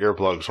ears from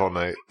earplugs all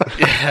night.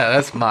 Yeah,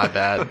 that's my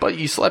bad. But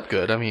you slept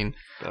good. I mean,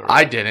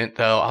 I didn't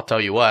though. I'll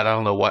tell you what. I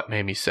don't know what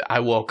made me sick.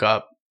 I woke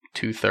up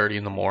 2:30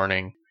 in the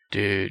morning,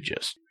 dude.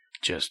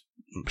 Just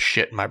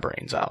shitting my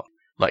brains out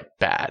like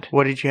bad.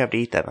 What did you have to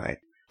eat that night?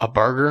 A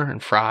burger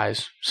and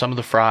fries. Some of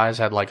the fries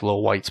had like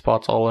little white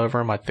spots all over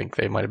them. I think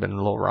they might have been a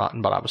little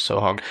rotten, but I was so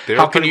hungry. They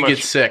How were can pretty you get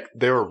much- sick?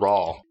 They were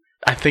raw.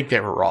 I think they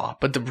were raw,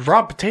 but the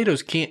raw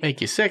potatoes can't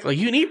make you sick. Like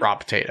you can eat raw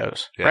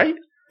potatoes, Yeah. right?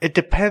 It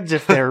depends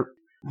if they're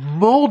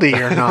moldy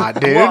or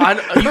not, dude. Well,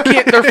 you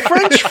can't. They're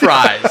French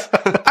fries.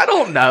 I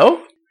don't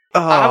know.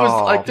 I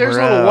was like, there's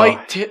little bro.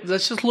 white tip.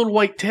 There's just little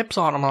white tips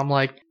on them. I'm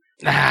like,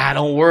 nah,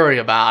 don't worry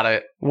about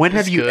it. When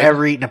have It's you good.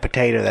 ever eaten a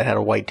potato that had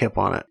a white tip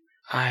on it?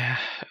 I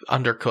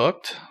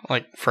undercooked,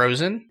 like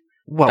frozen.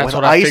 What, That's with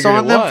what I ice figured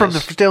on it them from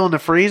was. still in the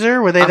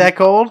freezer? Were they I'm- that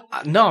cold?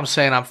 No, I'm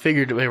saying I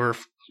figured they were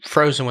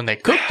frozen when they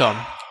cooked them.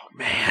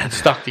 Man,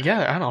 stuck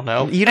together. I don't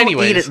know. You don't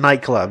Anyways, eat at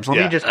nightclubs. Let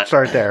Yeah. me just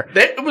start there.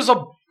 It was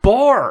a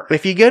bar.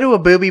 If you go to a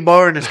booby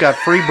bar and it's got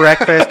free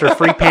breakfast or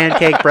free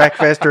pancake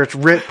breakfast or it's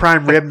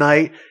prime rib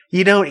night,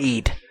 you don't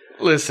eat.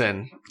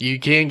 Listen, you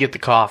can get the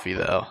coffee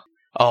though.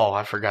 Oh,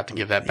 I forgot to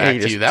give that back to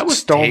just you. That was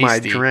stole my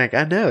tasty. drink.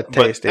 I know it's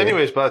But tasty.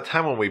 anyways, by the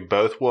time when we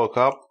both woke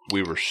up,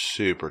 we were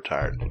super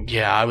tired.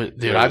 Yeah, I was,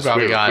 dude. It I was-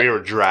 probably we were, got. we were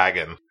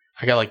dragging.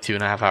 I got like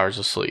 2.5 hours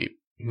of sleep,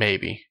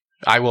 maybe.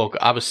 I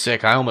was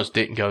sick. I almost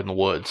didn't go in the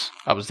woods.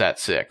 I was that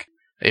sick.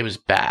 It was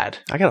bad.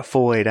 I got a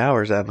full 8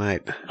 hours that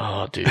night.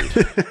 Oh, dude.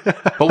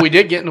 But we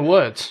did get in the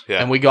woods,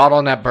 and we got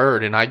on that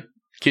bird, and I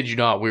kid you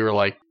not, we were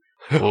like,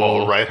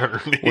 oh, right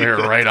underneath. We were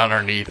right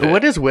underneath it.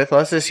 What is with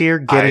us this year?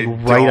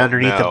 Getting right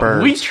underneath the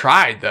birds. We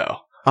tried though.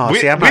 Oh,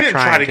 see, I'm not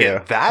trying to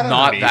get that.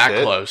 Not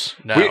that close.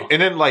 No.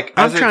 And then like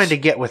I'm trying to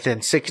get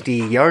within 60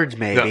 yards,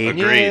 maybe.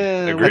 Agreed.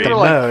 At the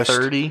most.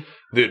 30.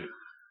 Dude,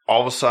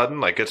 all of a sudden,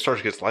 like it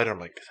starts to get lighter. I'm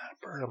like, is that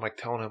a bird? I'm like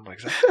telling him, like,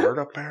 is that a bird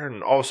up there?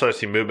 And all of a sudden, I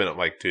see movement. I'm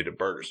like, dude, the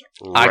bird is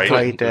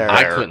right there.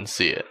 I couldn't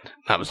see it.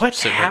 I was What's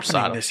sitting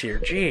happening this year?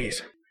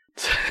 Jeez.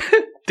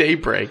 Day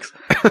breaks.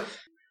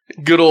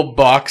 Good old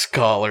box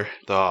collar.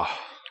 Oh.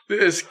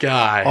 This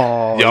guy.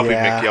 Oh, Yelpy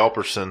yeah.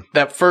 McYelperson.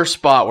 That first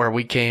spot where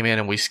we came in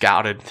and we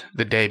scouted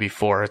the day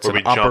before, it's where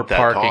an upper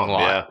parking lot.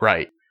 Yeah.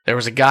 Right. There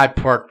was a guy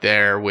parked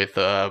there with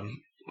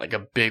like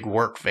a big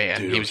work van.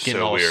 Dude, he was getting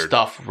so all his weird.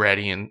 stuff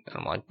ready, and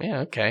I'm like, yeah,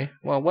 okay.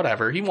 Well,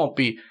 whatever. He won't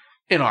be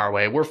in our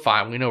way. We're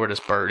fine. We know where this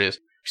bird is.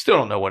 We still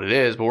don't know what it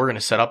is, but we're going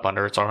to set up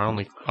under it. It's our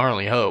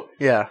only hope.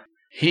 Yeah.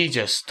 He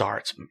just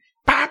starts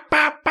bop,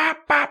 bop,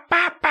 bop, bop,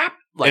 bop, bop,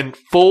 like And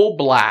full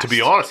blast. To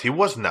be honest, he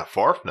wasn't that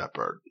far from that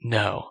bird.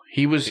 No,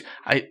 he was.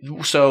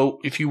 So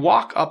if you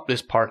walk up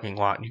this parking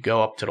lot and you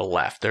go up to the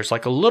left, there's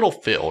like a little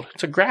field.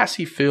 It's a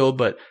grassy field,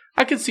 but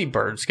I could see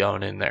birds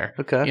going in there.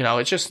 Okay. You know,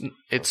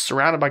 it's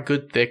surrounded by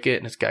good thicket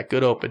and it's got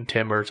good open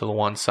timber to the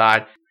one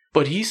side.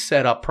 But he's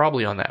set up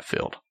probably on that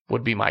field,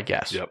 would be my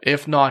guess. Yep.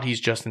 If not, he's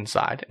just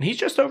inside. And he's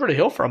just over the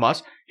hill from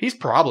us. He's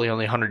probably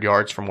only 100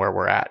 yards from where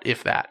we're at,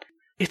 if that.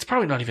 It's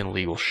probably not even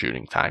legal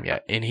shooting time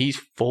yet. And he's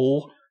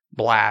full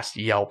blast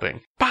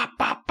yelping. Bop,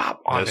 bop, bop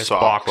on this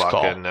box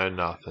call. No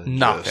nothing.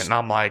 Nothing. Just-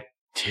 I'm like,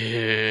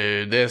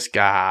 dude, this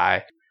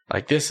guy.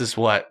 Like, this is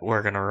what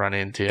we're going to run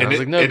into. And I And was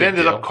like, no it big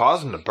ended deal. up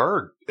causing the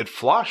bird. It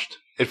flushed.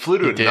 It flew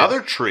to It did.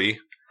 another tree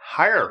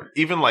higher,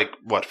 even like,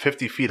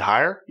 50 feet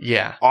higher?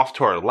 Yeah. Off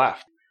to our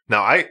left.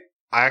 Now, I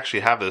actually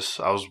have this.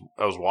 I was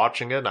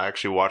watching it, and I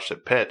actually watched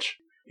it pitch.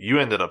 You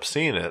ended up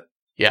seeing it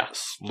Yeah.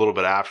 a little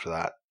bit after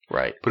that.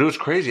 Right. But it was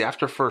crazy.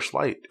 After first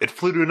light, it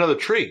flew to another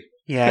tree.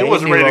 Yeah. It he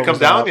wasn't knew ready to what come was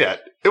down up.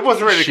 yet. It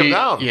wasn't ready to come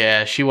down.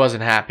 Yeah, she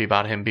wasn't happy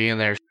about him being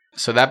there.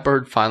 So that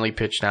bird finally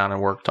pitched down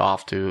and worked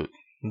off to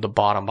the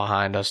bottom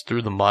behind us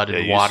through the mud and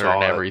Yeah, you water saw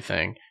and it.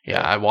 everything. Yeah,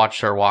 I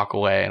watched her walk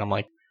away, and I'm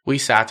like, we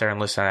sat there and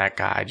listened to that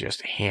guy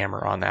just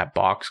hammer on that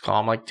box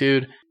call. I'm like,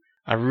 dude,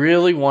 I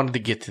really wanted to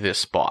get to this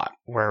spot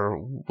where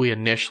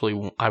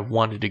I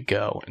wanted to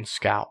go and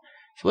scout.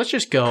 So let's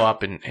just go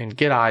up and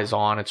get eyes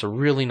on. It's a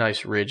really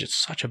nice ridge. It's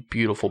such a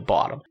beautiful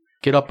bottom.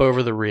 Get up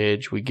over the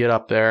ridge. We get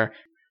up there.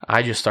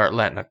 I just start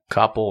letting a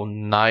couple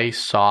nice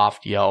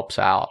soft yelps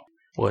out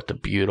with the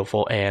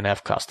beautiful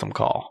A&F custom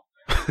call.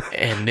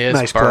 And this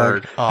Nice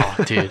bird, oh,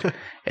 dude.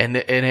 And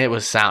it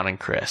was sounding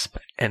crisp.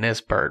 And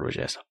this bird was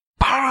just,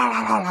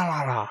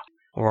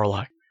 we're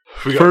like,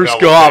 We got First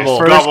gobble.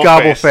 face. First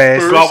gobble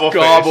face. first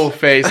gobble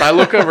face. I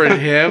look over at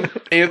him.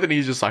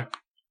 Anthony's just like,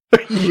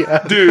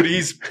 Yeah. dude,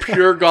 he's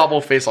pure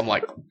gobble face. I'm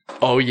like,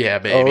 oh yeah,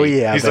 baby. Oh,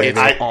 yeah, He's baby.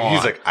 like, on.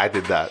 he's like, I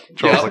did that.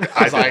 Charles Yep. like,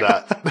 I He's did like,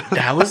 that.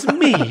 That was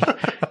me.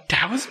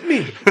 That was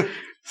me.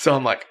 So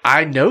I'm like,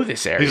 I know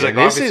this area. He's like,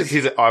 this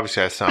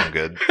obviously I sound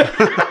good.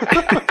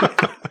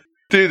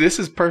 Dude, this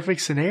is perfect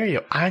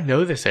scenario. I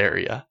know this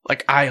area.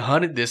 Like, I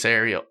hunted this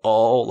area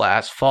all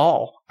last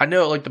fall. I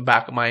know it like the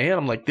back of my hand.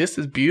 I'm like, this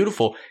is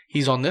beautiful.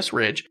 He's on this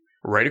ridge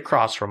right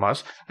across from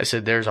us. I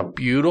said, there's a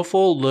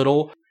beautiful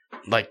little,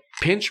 like,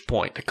 pinch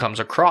point that comes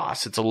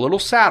across. It's a little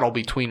saddle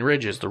between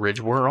ridges. The ridge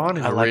we're on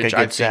and I the like a ridge good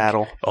I'd seen.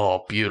 saddle.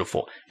 Oh,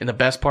 beautiful. And the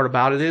best part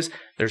about it is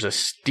there's a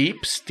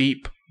steep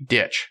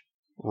ditch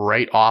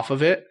right off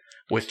of it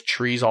with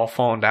trees all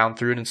falling down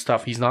through it and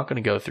stuff. He's not going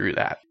to go through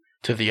that.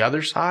 To the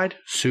other side,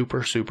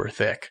 super, super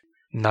thick.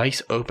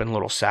 Nice open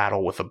little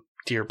saddle with a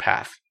deer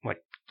path, like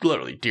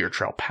literally deer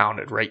trail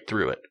pounded right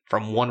through it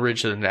from one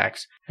ridge to the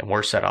next. And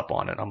we're set up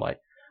on it. I'm like,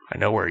 I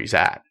know where he's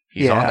at.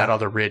 He's on Yeah. that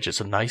other ridge. It's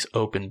a nice,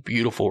 open,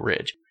 beautiful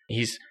ridge.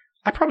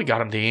 I probably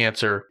got him to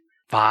answer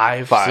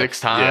five, 6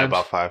 times. Yeah,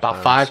 about five About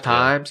times, 5 yeah.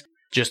 times.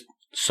 Just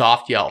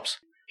soft yelps.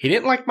 He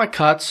didn't like my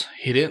cuts.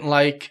 He didn't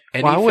like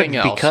anything Well, I wouldn't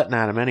else. be cutting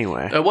at him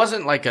anyway. It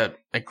wasn't like a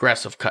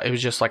aggressive cut. It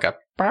was just like a,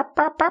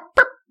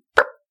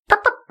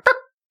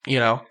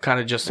 kind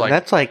of just like.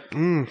 That's like,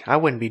 I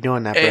wouldn't be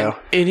doing that, bro.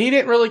 And he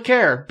didn't really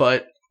care.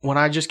 But when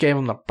I just gave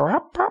him the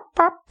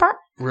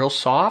real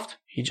soft,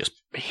 he just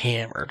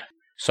hammered.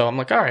 So I'm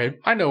like, all right,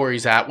 I know where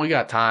he's at. We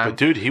got time. But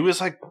dude, he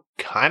was like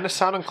kind of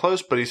sounding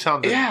close, but he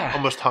sounded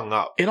almost hung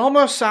up. It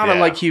almost sounded Yeah.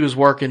 like he was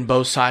working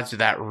both sides of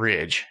that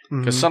ridge.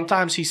 Because Mhm.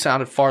 sometimes he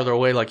sounded farther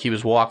away, like he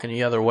was walking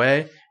the other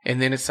way.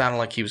 And then it sounded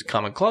like he was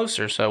coming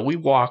closer. So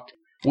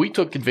we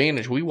took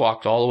advantage. We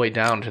walked all the way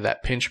down to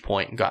that pinch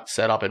point and got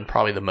set up in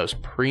probably the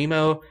most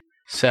primo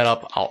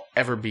setup I'll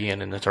ever be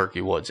in the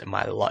turkey woods in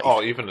my life.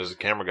 Oh, even as a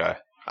camera guy.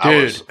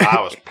 Dude.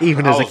 I was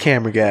Even I as a was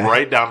camera guy.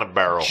 right down the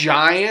barrel.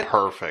 Giant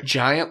Perfect.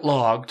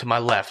 log to my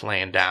left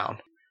laying down.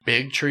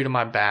 Big tree to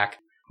my back.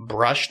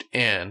 brushed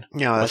in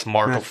Yeah, that's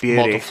with beauty.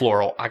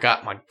 multifloral. I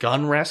got my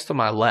gun rest to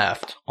my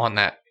left on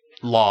that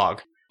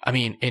log. I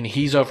mean, and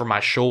he's over my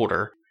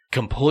shoulder,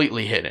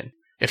 completely hidden.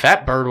 If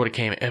that bird would have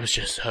came, it was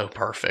just so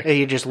perfect. Hey,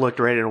 you just looked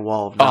right at a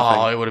wall of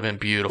nothing. Oh, it would have been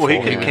beautiful.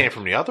 Well, he came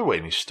from the other way,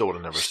 and he still would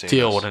have never seen us.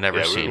 Still would have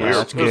never seen us.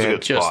 That's It was a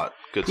good. good spot.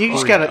 Good You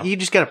spot.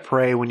 just gotta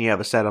pray when you have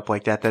a setup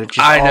like that it just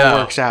I all know.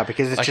 works out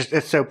because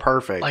it's so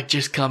perfect. Like,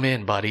 just come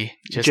in, buddy.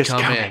 Just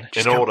come in.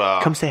 And old,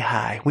 come say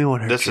hi. We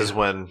won't hurt this you. is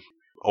when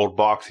old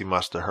Boxy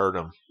must have heard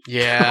him.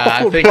 Yeah,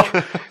 I think,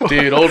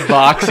 dude, old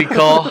Boxy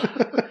call.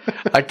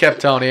 I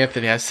kept telling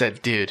Anthony, I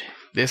said, dude,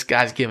 this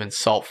guy's giving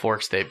Salt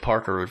Fork State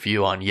Park a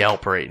review on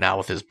Yelp right now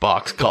with his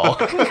box call.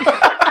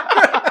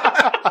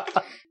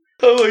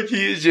 Oh, like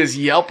he is just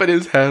yelping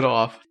his head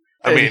off.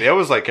 I mean, it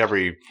was like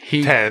every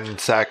He- 10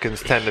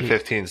 seconds, 10 to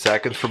 15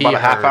 seconds for he about a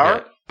half heard hour.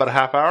 it. About a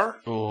half hour.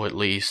 Oh, at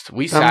least.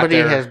 We Somebody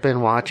sat there. has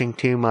been watching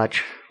too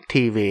much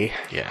TV.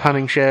 Yeah.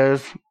 Hunting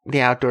shows,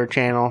 the Outdoor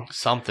Channel.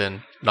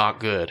 Something not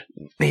good.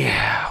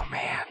 Yeah, oh,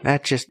 man.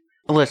 That just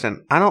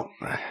listen, I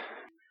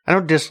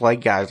don't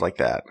dislike guys like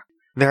that.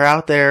 They're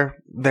out there,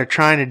 they're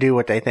trying to do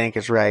what they think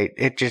is right.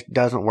 It just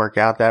doesn't work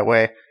out that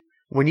way.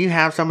 When you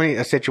have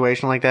a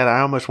situation like that, I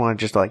almost want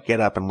to just like get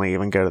up and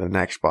leave and go to the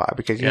next spot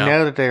because you Yeah.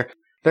 know that they're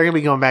gonna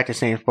be going back to the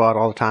same spot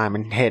all the time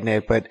and hitting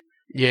it, but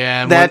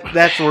Yeah. And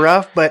that's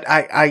rough, but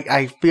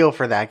I feel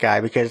for that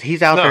guy because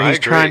he's out No, there, I he's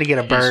agree. trying to get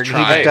a He's bird. He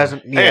trying. just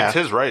doesn't Hey, yeah. it's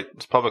his right.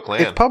 It's public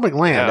land. It's public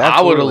land. Yeah.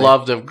 I would have absolutely.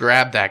 loved to have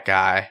grabbed that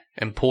guy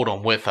and pulled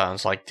him with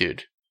us. Like,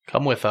 dude,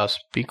 come with us.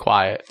 Be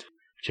quiet.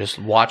 Just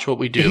watch what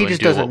we do. He and just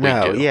do doesn't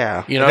what know. We do.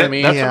 Yeah. You know what I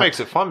mean? That's Yeah. what makes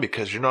it fun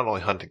because you're not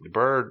only hunting the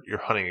bird, you're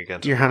hunting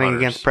against You're hunting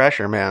hunters. against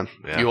pressure, man.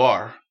 Yeah. You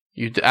are.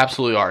 You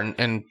absolutely are.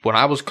 And when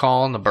I was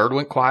calling, the bird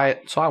went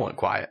quiet, so I went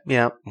quiet.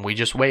 Yeah. We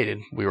just waited.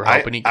 We were I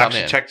hoping he'd come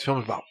actually in. checked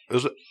films about.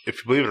 If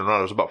you believe it or not,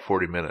 it was about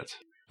 40 minutes.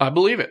 I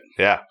believe it.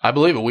 Yeah. I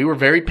believe it. We were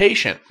very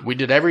patient. We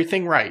did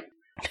everything right.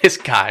 This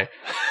guy,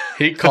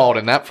 he called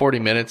in that 40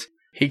 minutes,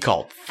 he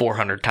called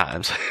 400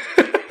 times.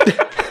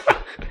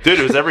 Dude,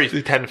 it was every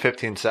 10 to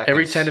 15 seconds.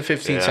 Every 10 to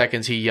 15 Yeah.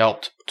 seconds, he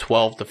yelped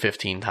 12 to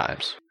 15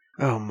 times.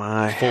 Oh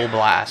my. Full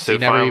blast. So he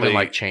never finally-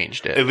 even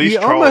changed it. At least You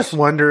Charles. almost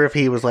wonder if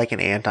he was like an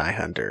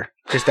anti-hunter,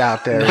 just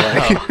out there.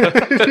 I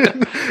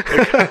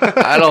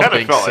don't Kinda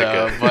think felt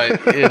so, like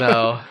it. but you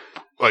know,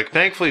 Like,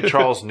 thankfully,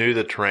 Charles knew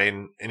the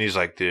terrain, and he's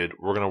like, dude,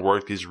 we're going to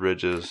work these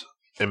ridges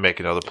and make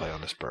another play on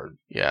this bird.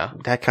 yeah,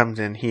 That comes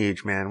in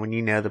huge, man. When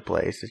you know the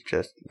place, it's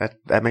just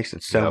that makes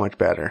it so Yep. much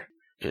better.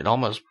 it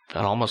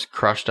almost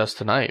crushed us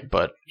tonight.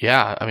 But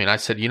yeah, I mean, I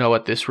said, you know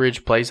what, this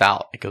ridge plays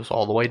out. It goes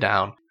all the way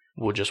down.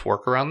 We'll just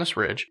work around this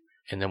ridge,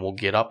 and then we'll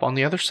get up on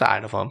the other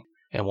side of them,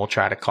 and we'll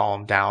try to call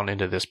them down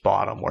into this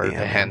bottom where Yeah.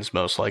 the hens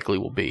most likely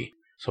will be.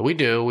 So we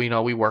do. We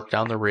work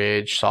down the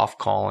ridge, soft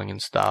calling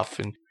and stuff.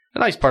 And the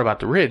nice part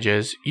about the ridge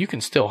is you can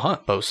still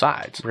hunt both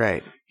sides.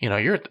 Right.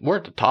 We're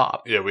at the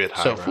top. Yeah, we had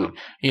high So if ground.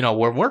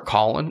 when we're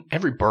calling,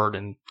 every bird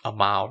in a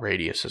mile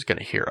radius is going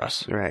to hear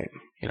us. Right.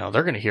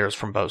 They're going to hear us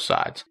from both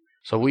sides.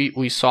 So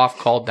we soft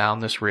called down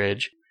this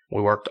ridge.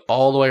 We worked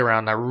all the way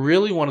around. I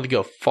really wanted to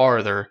go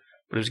farther,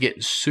 but it was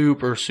getting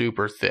super,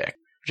 super thick.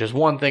 Just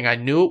one thing, I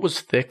knew it was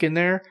thick in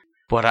there,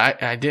 but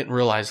I didn't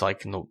realize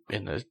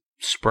in the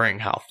spring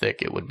how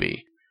thick it would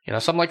be.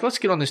 So I'm like, let's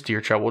get on this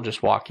deer trail. We'll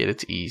just walk it.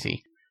 It's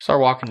easy.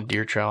 Start walking the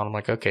deer trail, and I'm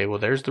like, okay, well,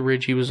 there's the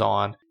ridge he was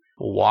on.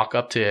 We'll walk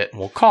up to it, and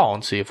we'll call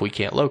and see if we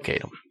can't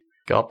locate him.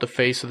 Go up the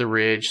face of the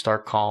ridge,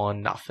 start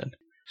calling, nothing.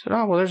 So,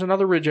 oh, well, there's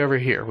another ridge over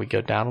here. We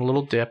go down a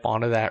little dip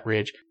onto that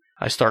ridge.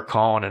 I start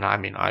calling, and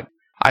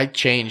I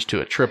changed to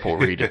a triple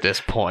read at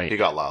this point. He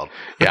got loud.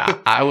 Yeah,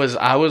 I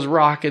was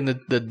rocking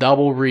the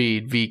double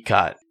read V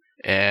cut,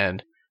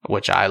 and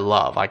which I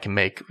love.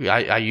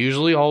 I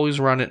usually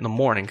always run it in the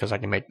morning because I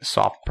can make the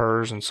soft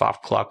purrs and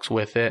soft clucks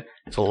with it.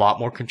 It's a lot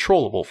more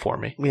controllable for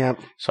me. Yep.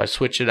 So I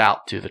switch it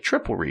out to the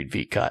triple read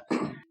V cut,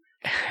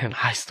 and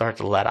I start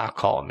to let out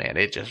call. Man,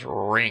 it just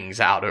rings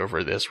out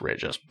over this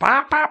ridge, just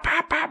pop, pop,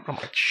 pop, pop. I'm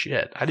like,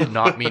 shit, I did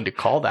not mean to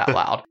call that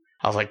loud.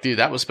 I was like, dude,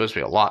 that was supposed to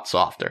be a lot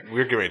softer. We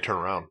were getting ready to turn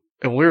around.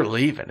 And we're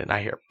leaving, and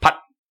I hear put,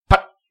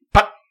 put,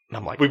 put. And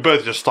I'm like, We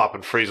both just stop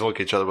and freeze and look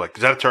at each other. We're like,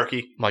 is that a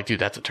turkey? dude,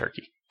 that's a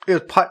turkey. It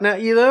was putting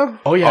at you though.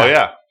 Oh yeah, Oh,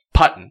 yeah.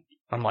 putting.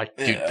 I'm like,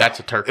 dude, Yeah. that's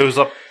a turkey. It was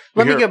up.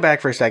 Let me here. go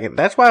back for a second.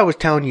 That's why I was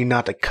telling you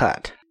not to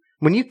cut.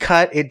 When you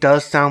cut, it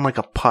does sound like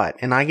a putt,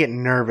 and I get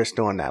nervous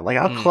doing that. Like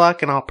I'll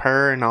cluck and I'll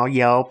purr and I'll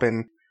yelp,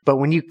 but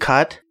when you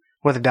cut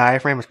with a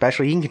diaphragm,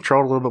 especially, you can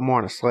control it a little bit more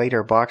on a slate or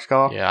a box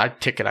call. Yeah, I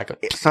tick it. I go,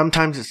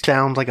 Sometimes it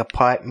sounds like a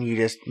putt, and you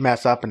just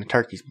mess up, and the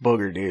turkey's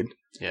booger, dude.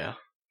 yeah.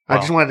 I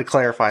just wanted to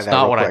clarify it's that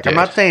not real what I quick. I'm did.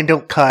 not saying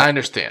don't cut, I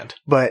understand.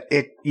 but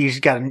you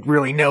just got to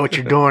really know what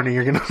you're doing, or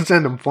you're going to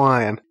send them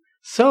flying.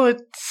 So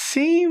it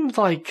seemed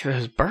like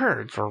those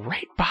birds were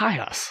right by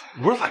us.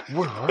 We're like,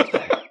 where are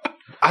they?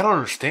 I don't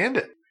understand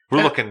it.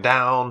 We're looking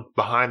down,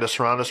 behind us,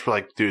 around us. We're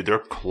like, dude, they're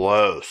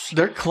close.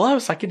 They're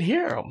close. I can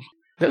hear them.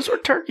 Those were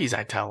turkeys,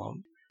 I tell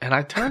them. And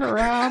I turn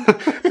around.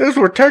 Those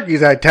were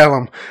turkeys, I tell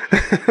them.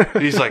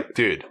 He's like,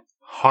 dude,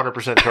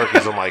 100%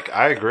 turkeys. I'm like,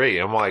 I agree.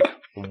 I'm like,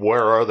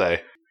 where are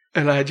they?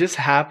 And I just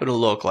happen to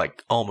look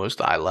like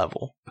almost eye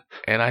level.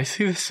 And I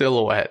see the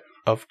silhouette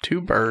of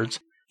two birds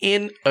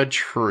in a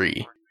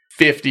tree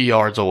 50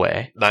 yards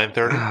away.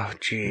 9:30? Oh,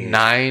 geez.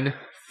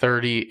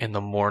 9:30 in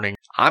the morning.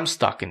 I'm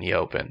stuck in the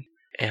open.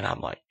 And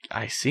I'm like,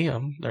 I see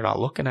them. They're not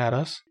looking at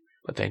us,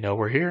 but they know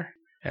we're here.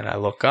 And I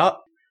look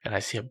up and I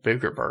see a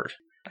bigger bird.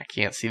 I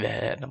can't see the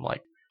head. And I'm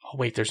like, oh,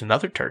 wait, there's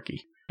another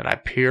turkey. And I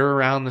peer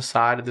around the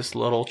side of this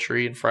little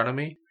tree in front of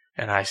me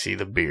and I see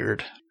the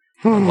beard.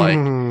 I'm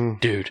like,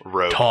 dude,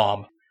 Rope.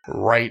 Tom,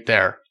 right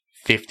there,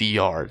 50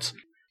 yards.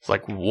 It's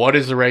like, what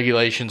is the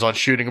regulations on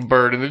shooting a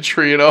bird in a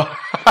tree in Ohio?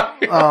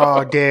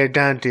 Oh, dude,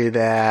 don't do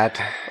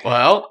that.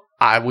 Well,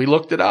 we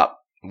looked it up.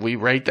 We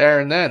right there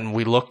and then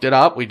we looked it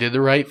up. We did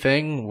the right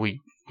thing.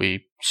 We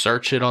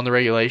searched it on the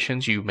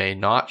regulations. You may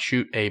not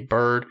shoot a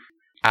bird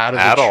out of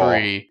a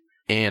tree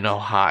in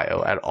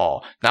Ohio at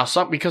all. Now,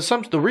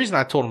 the reason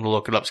I told him to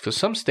look it up is because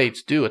some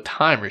states do a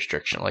time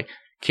restriction. Like,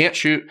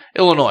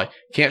 Illinois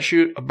can't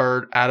shoot a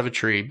bird out of a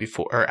tree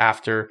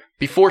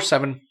before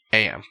 7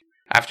 a.m.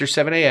 After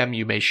 7 a.m.,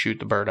 you may shoot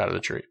the bird out of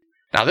the tree.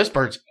 Now, this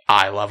bird's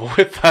eye level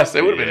with us.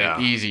 It would have been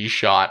an easy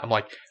shot. I'm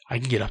like, I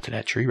can get up to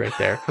that tree right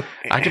there.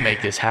 I can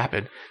make this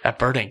happen. That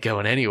bird ain't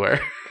going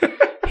anywhere.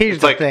 Here's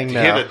It's the like thing, he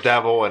though. had a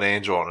devil and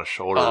angel on his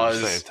shoulder at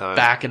the same time.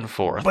 Back and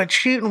forth. But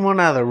shooting one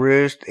out of the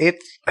roost,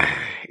 it's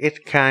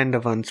kind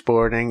of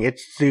unsporting.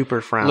 It's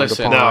super frowned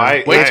Listen,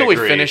 upon. wait till we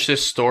agree. finish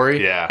this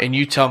story, and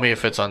you tell me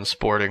if it's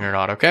unsporting or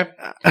not, okay?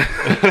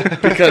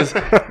 Because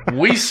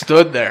we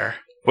stood there.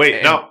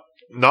 Wait, no.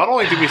 Not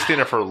only did we stand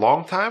there for a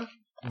long time,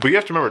 but you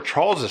have to remember,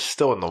 Charles is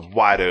still in the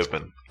wide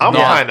open. I'm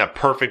behind a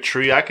perfect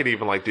tree. I could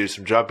even do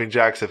some jumping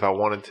jacks if I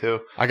wanted to.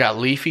 I got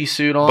leafy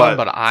suit on,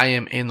 but I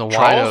am in the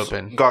wide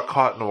open. Got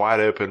caught in the wide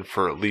open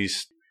for at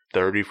least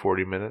 30,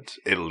 40 minutes,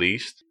 at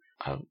least.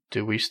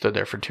 Dude, we stood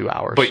there for 2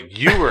 hours. But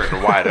you were in the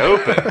wide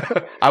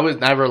open. I was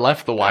never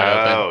left the wide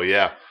open. Oh,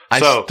 yeah.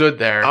 I stood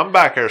there. I'm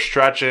back there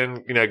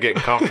stretching, getting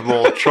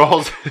comfortable.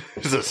 Charles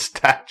is a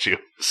statue.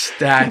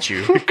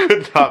 He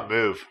could not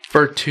move.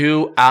 For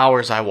 2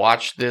 hours, I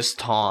watched this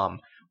Tom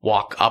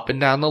walk up and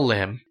down the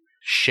limb,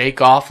 shake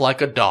off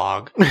like a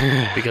dog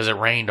because it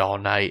rained all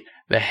night.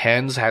 The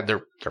hens had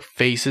their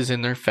faces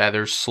in their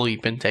feathers,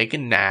 sleeping,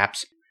 taking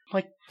naps. I'm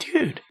like,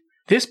 dude,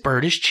 this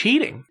bird is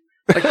cheating.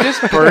 This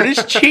bird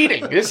is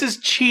cheating. This is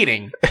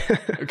cheating.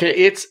 Okay,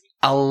 it's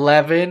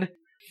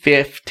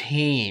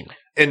 11:15.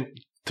 And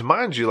to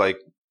mind you, it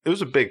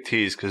was a big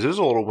tease because it was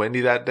a little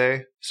windy that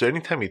day. So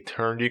anytime he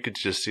turned, you could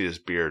just see his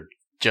beard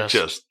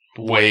just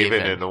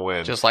waving in the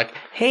wind. Just like,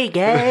 hey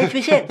guys,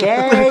 what's up,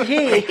 guys?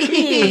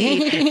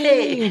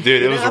 Hey.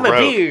 Dude, it was a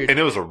rope. And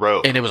it was a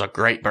rope. And it was a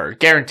great bird.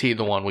 Guaranteed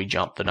the one we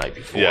jumped the night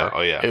before. Yeah,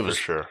 oh yeah, it was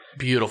for sure.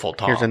 Beautiful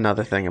Tom. Here's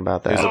another thing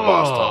about that. He's a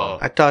boss Tom.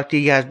 I talked to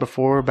you guys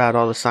before about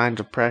all the signs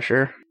of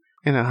pressure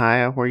in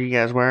Ohio, where you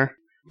guys were.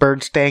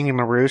 Birds staying in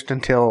the roost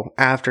until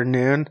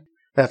afternoon.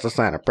 That's a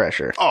sign of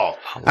pressure. Oh,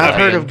 I've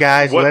heard of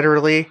guys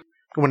literally,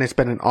 when it's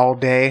been an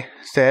all-day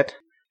sit,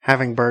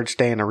 having birds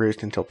stay in a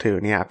roost until 2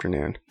 in the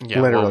afternoon.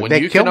 Yeah, literally.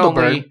 They killed the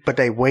bird, but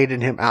they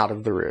waited him out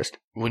of the roost.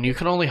 When you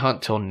can only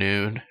hunt till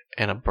noon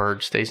and a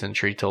bird stays in the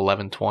tree till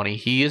 11:20,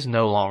 he is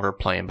no longer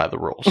playing by the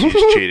rules.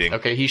 He's cheating.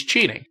 Okay, he's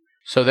cheating.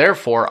 So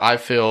therefore, I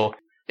feel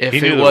if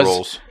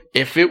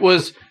it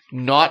was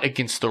not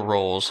against the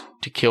rules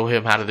to kill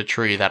him out of the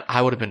tree, that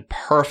I would have been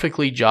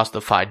perfectly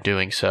justified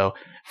doing so,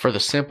 for the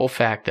simple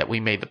fact that we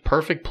made the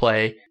perfect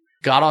play,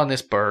 got on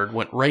this bird,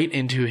 went right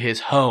into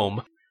his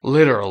home,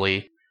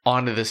 literally,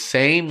 onto the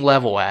same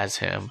level as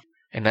him,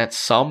 and that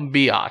some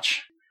biatch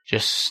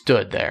just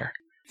stood there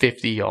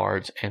 50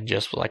 yards and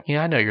just was like,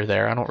 yeah, I know you're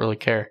there. I don't really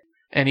care.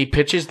 And he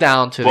pitches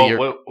down to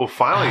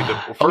finally,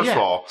 first of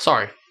all...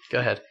 Sorry, go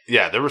ahead.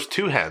 Yeah, there was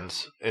 2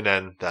 hens, and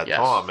then that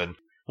Tom, and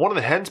one of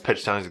the hens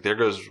pitched down. He's like, there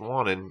goes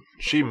one, and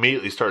she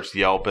immediately starts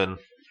yelping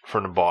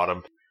from the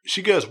bottom.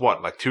 She goes,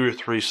 2 or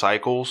 3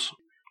 cycles?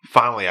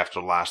 Finally,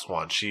 after the last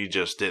one, she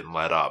just didn't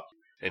let up.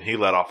 And he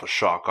let off a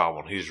shotgun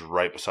when he's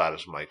right beside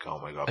us. I'm like, oh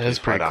my God, that's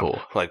pretty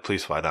cool.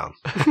 Please fly down.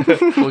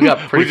 We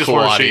got pretty we just cool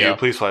want to audio. shoot you.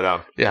 Please fly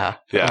down. Yeah.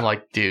 I'm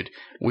like, dude,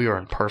 we are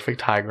in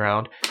perfect high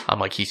ground. I'm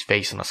like, he's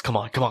facing us. Come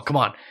on.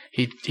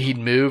 He'd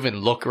move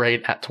and look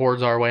right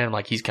towards our way. And I'm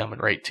like, he's coming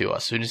right to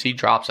us. As soon as he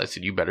drops, I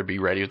said, you better be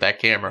ready with that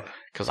camera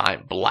because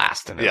I'm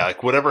blasting him. Yeah,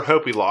 whatever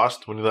hope he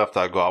lost when he left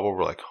that gobble,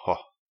 we're like, oh,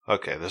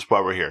 okay, that's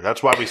why we're here.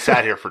 That's why we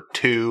sat here for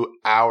 2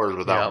 hours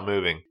without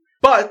moving.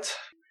 But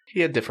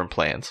he had different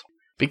plans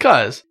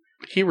because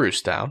he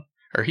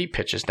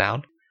pitches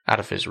down out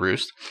of his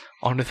roost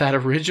onto that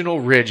original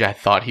ridge I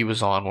thought he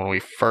was on when we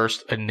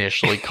first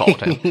initially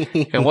called him.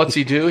 And what's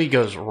he do? He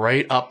goes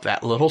right up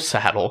that little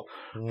saddle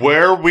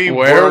where we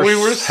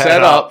were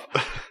set up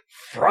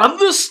from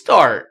the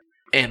start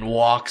and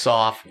walks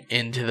off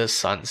into the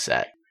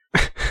sunset.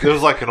 It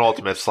was like an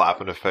ultimate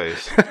slap in the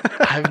face.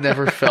 I've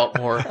never felt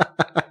more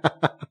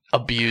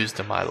abused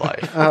in my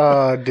life.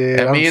 Oh,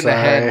 dude. And the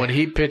hen, when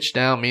he pitched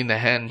down, me and the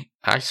hen,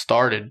 I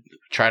started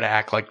try to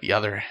act like the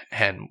other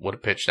hen would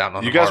have pitched down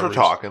on you the guys were roost.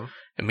 talking.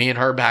 And me and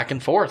her back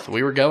and forth.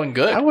 We were going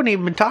good. I wouldn't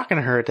even been talking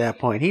to her at that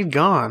point. He'd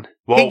gone.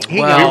 Well, He-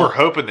 we were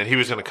hoping that he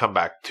was going to come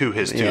back to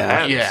his two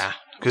hens. Yeah.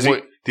 Because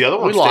the other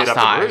one we stayed lost up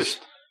eyes. and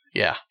roost.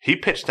 Yeah, He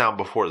pitched down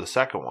before the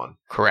second one.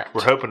 correct.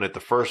 We're hoping that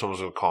the first one was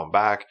going to call him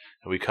back,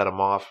 and we cut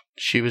him off.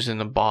 She was in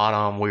the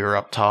bottom. We were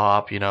up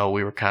top. We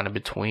were kind of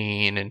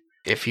between. And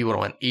if he would have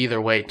went either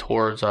way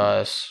towards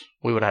us,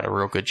 we would have had a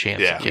real good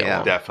chance Yeah, to kill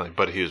him. definitely.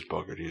 But he was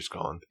boogered. He was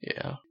gone.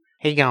 Yeah.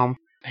 He gone.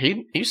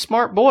 He's a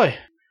smart boy.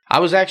 I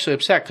was actually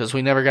upset because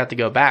we never got to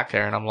go back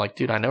there. And I'm like,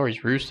 dude, I know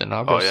he's roosting.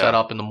 I'll go set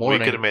up in the We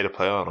morning. could have made a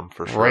play on him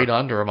for sure. Right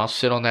under him. I'll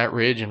sit on that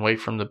ridge and wait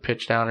for him to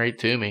pitch down right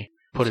to me.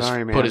 Put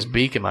his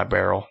beak in my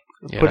barrel.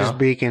 Put his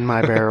beak in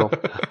my barrel.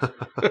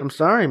 I'm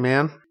sorry,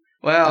 man.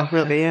 Well, I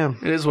really am.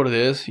 it is what it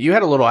is. You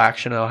had a little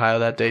action in Ohio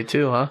that day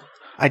too, huh?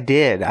 I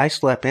did. I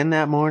slept in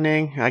that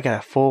morning. I got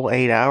a full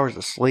 8 hours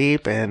of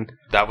sleep, and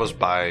That was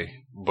by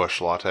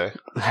Bush Latte.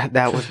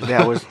 that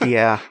was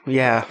yeah.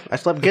 I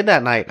slept good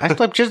that night. I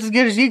slept just as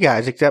good as you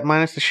guys, except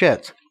minus the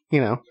shits.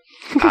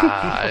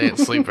 I didn't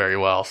sleep very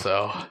well,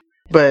 so.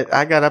 But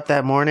I got up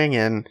that morning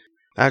and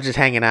I was just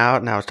hanging out,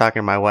 and I was talking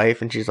to my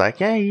wife, and she's like,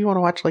 "Yeah, you want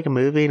to watch like a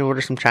movie and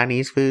order some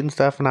Chinese food and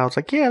stuff?" And I was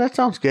like, "Yeah, that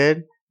sounds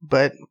good,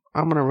 but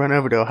I'm gonna run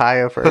over to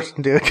Ohio first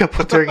and do a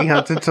couple turkey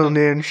hunts until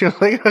noon." She was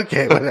like,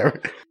 "Okay,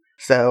 whatever."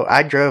 So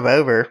I drove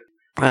over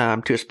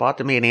to a spot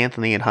that me and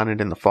Anthony had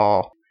hunted in the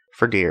fall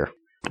for deer.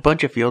 A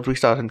bunch of fields. We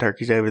saw some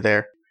turkeys over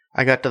there.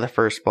 I got to the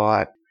first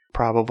spot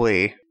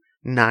probably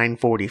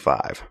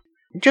 9:45.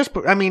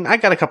 I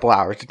got a couple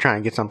hours to try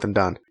and get something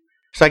done.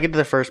 So I get to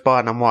the first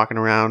spot and I'm walking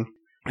around,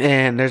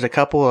 and there's a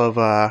couple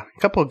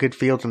of good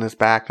fields in this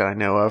back that I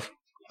know of,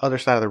 other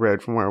side of the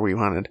road from where we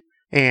hunted.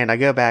 And I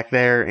go back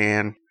there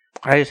and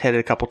I just hit it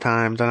a couple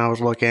times, and I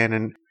was looking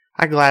and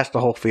I glassed the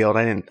whole field.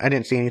 I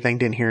didn't see anything,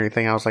 didn't hear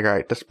anything. I was like, all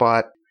right, this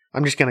spot,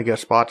 I'm just gonna go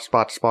spot to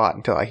spot to spot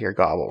until I hear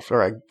gobbles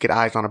or I get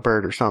eyes on a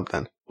bird or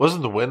something.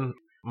 Wasn't the wind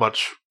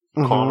much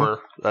calmer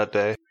that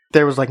day?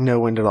 There was like no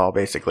wind at all,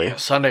 basically. Yeah,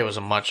 Sunday was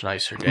a much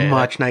nicer day.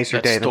 Much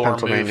nicer day than storm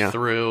Pennsylvania. moved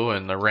through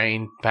and the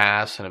rain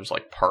passed, and it was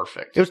like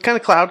perfect. It was kind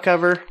of cloud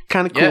cover,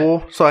 kind of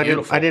cool. So I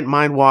didn't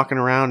mind walking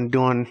around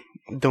and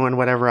doing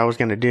whatever I was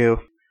going to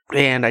do.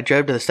 And I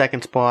drove to the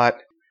second spot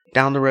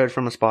down the road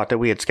from a spot that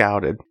we had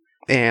scouted.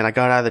 And I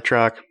got out of the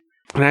truck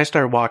and I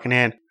started walking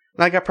in.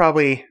 And I got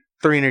probably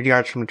 300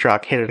 yards from the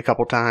truck, hit it a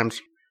couple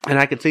times, and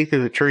I could see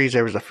through the trees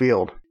there was a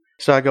field.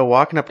 So I go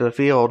walking up to the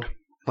field,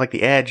 like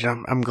the edge,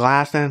 and I'm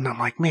glassing, and I'm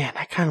like, man,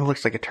 that kind of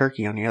looks like a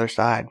turkey on the other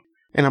side.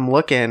 And I'm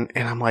looking,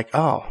 and I'm like,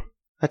 oh,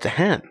 that's a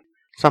hen.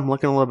 So I'm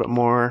looking a little bit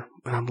more,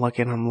 and I'm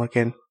looking,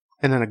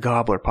 and then a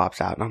gobbler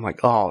pops out, and I'm like,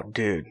 oh,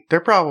 dude, they're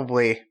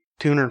probably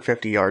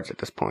 250 yards at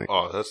this point.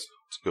 Oh, that's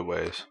good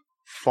ways.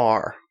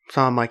 Far.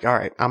 So I'm like, all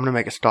right, I'm going to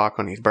make a stalk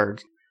on these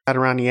birds. Out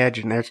around the edge,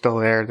 and they're still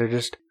there.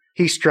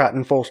 He's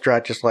strutting full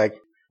strut, just like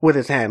with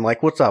his hand,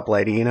 like, what's up,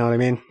 lady? You know what I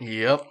mean?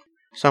 Yep.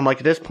 So I'm like,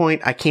 at this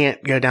point, I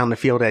can't go down the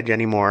field edge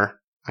anymore.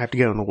 I have to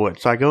go in the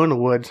woods. So I go in the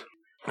woods,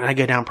 and I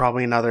go down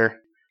probably another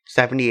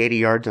 70, 80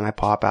 yards, and I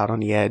pop out on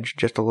the edge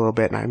just a little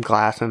bit, and I'm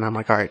glassing, and I'm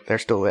like, all right, they're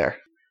still there.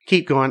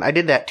 Keep going. I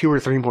did that 2 or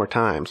 3 more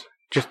times.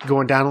 Just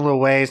going down a little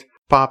ways,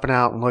 popping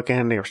out and looking,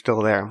 and they were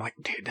still there. I'm like,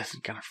 dude, this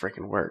is going to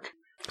freaking work.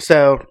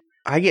 So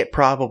I get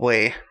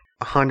probably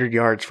 100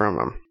 yards from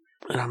them,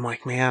 and I'm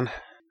like, man,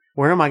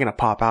 where am I going to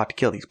pop out to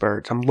kill these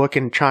birds? I'm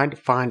looking, trying to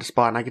find a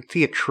spot, and I can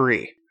see a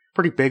tree,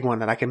 pretty big one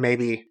that I can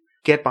maybe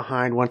get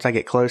behind once I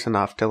get close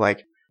enough to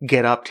like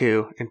get up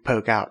to and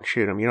poke out and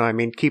shoot them. You know what I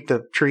mean? Keep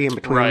the tree in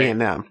between me and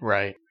them.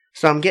 Right.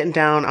 So I'm getting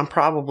down. I'm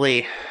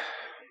probably,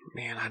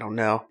 I don't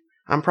know.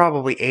 I'm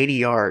probably 80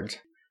 yards,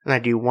 and I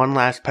do one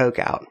last poke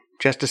out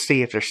just to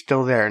see if they're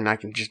still there, and I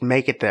can just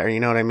make it there. You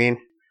know what I mean?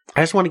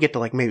 I just want to get to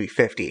like maybe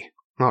 50,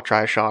 and I'll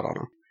try a shot on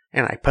them.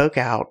 And I poke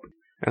out,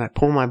 and I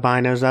pull my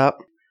binos up,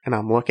 and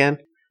I'm looking,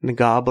 and the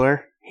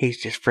gobbler,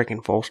 he's just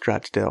freaking full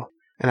strut still.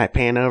 And I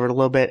pan over it a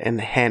little bit, and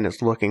the hen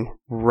is looking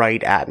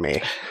right at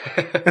me.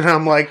 And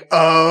I'm like,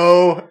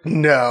 oh,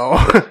 no.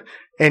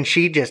 And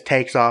she just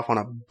takes off on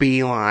a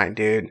beeline,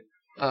 dude.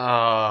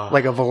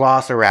 Like a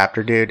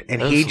velociraptor, dude.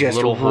 And he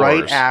just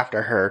right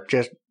after her,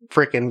 just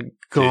freaking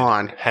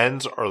gone. Dude,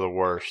 hens are the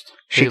worst.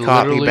 She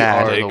caught me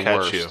bad. They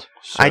catch you.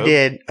 So, I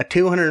did a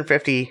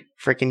 250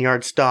 freaking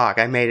yard stalk.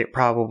 I made it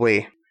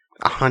probably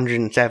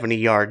 170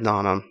 yards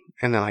on them.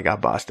 And then I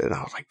got busted. And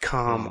I was like,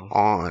 come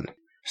on.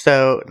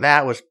 So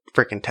that was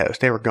freaking toast.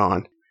 They were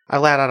gone. I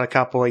let out a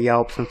couple of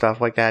yelps and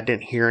stuff like that.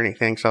 Didn't hear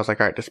anything. So I was like,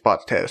 all right, this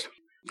spot's toast.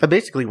 I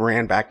basically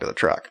ran back to the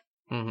truck.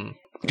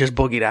 Just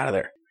boogied out of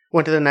there.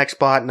 Went to the next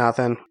spot,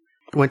 nothing.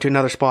 Went to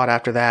another spot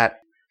after that.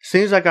 As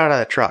soon as I got out of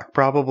the truck,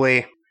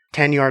 probably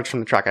 10 yards from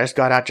the truck, I just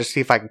got out just to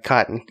see if I could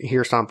cut and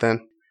hear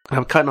something.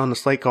 I'm cutting on the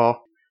slate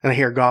call, and I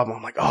hear a gobble.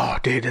 I'm like, oh,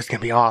 dude, this is going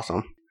to be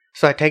awesome.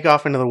 So I take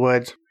off into the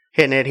woods,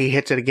 hitting it. He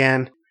hits it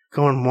again.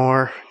 Going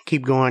more.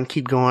 Keep going.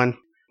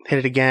 Hit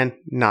it again.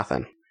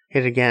 Nothing.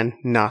 Hit it again.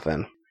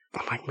 Nothing.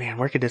 I'm like, man,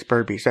 where could this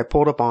bird be? So I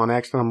pulled up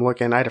Onyx, and I'm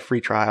looking. I had a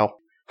free trial.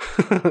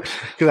 Because I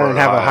didn't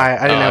have Ohio.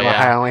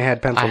 I only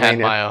had Pennsylvania. I had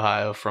my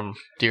Ohio from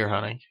deer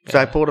hunting. So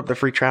I pulled up the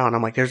free trial, and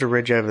I'm like, there's a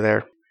ridge over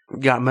there.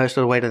 Got most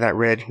of the way to that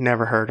ridge.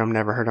 Never heard him.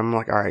 I'm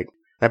like, all right.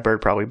 That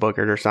bird probably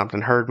boogered or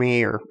something, heard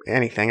me or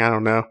anything, I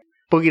don't know.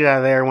 Boogied out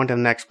of there, went to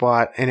the next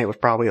spot, and it was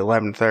probably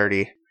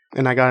 11:30.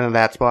 And I got into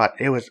that spot.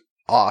 It was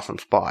awesome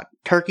spot.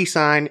 Turkey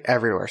sign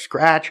everywhere.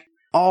 Scratch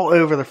all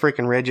over the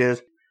freaking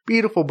ridges.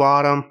 Beautiful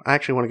bottom. I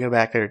actually want to go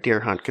back there to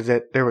deer hunt because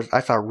I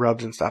saw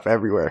rubs and stuff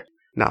everywhere.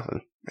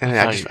 Nothing. And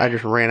I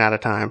just ran out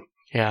of time.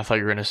 Yeah, I thought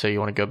you were going to say you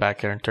want to go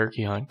back there and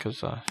turkey hunt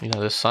because,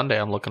 this Sunday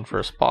I'm looking for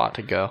a spot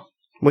to go.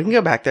 We can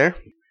go back there.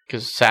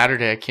 Because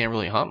Saturday I can't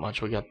really hunt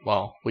much.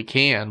 We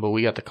can, but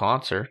we got the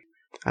concert.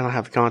 I don't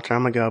have the concert.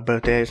 I'm going to go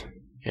both days.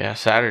 Yeah,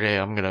 Saturday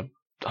I'm going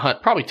to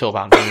hunt probably till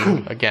about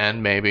noon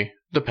again, maybe,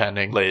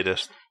 depending.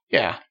 Latest.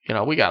 Yeah,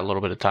 we got a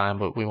little bit of time,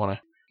 but we want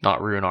to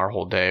not ruin our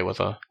whole day with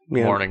a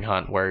morning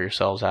hunt. Wear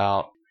yourselves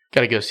out.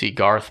 Got to go see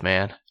Garth,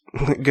 man.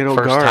 Good old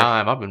First Garth.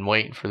 time. I've been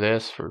waiting for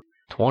this for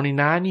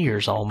 29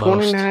 years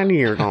almost. 29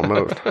 years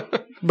almost.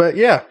 But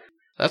yeah,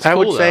 That's I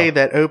cool, would say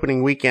though. that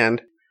opening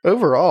weekend,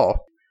 overall,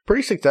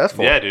 pretty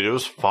successful. Yeah, dude, it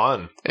was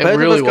fun. It Both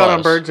really of us got on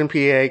was. birds in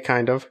PA,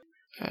 kind of.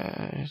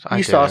 I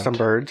You saw didn't. some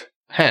birds.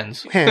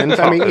 Hens. Hens, I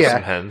Talk mean, to yeah.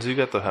 some hens. You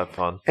got to have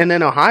fun. And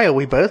then Ohio,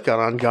 we both got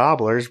on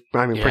gobblers.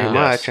 I mean, pretty Yeah.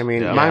 much. I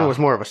mean, Yeah. mine was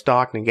more of a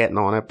stalk than getting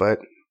on it, but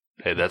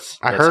Hey, that's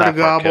I that's heard a half our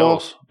gobble.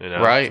 kills, you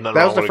know? Right. There's nothing that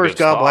wrong was the with a first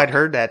good gobble stalk. I'd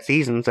heard that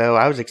season, so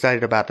I was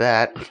excited about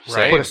that.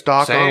 Same, Put a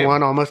stalk on same.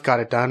 one, almost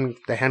got it done.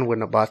 The hen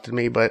wouldn't have busted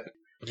me, but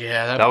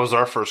Yeah, That was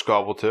our first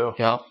gobble too.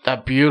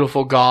 that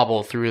beautiful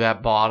gobble through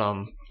that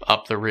bottom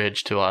up the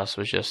ridge to us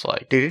was just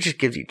like, dude, it just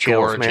gives you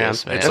chills, Gorgeous, man.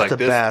 It's That's like the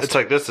this. best. It's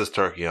like this is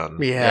turkey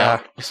hunting. yeah.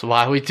 that's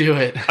why we do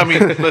it. I mean,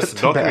 listen,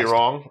 don't get me best.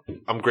 wrong.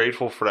 I'm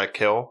grateful for that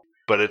kill,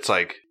 but it's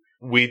like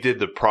we did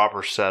the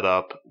proper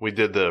setup. We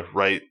did the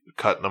right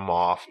cutting them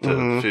off to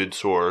Mhm. food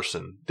source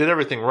and did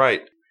everything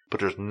right. But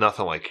there's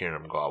nothing like hearing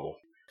them gobble.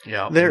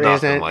 Yeah, There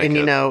Nothing isn't, like and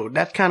it.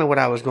 that's kind of what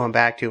I was going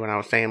back to when I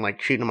was saying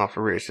like shooting them off the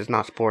roost is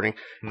not sporting.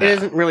 Nah. It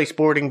isn't really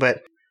sporting,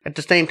 but at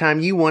the same time,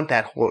 you want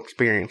that whole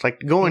experience. Like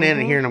going in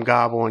and hearing him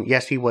gobble, and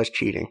yes, he was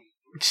cheating.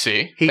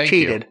 see, He Thank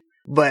cheated,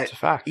 but It's a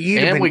fact. you'd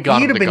And have we been, got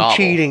him you'd have to been gobble.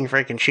 cheating,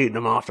 freaking shooting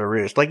him off the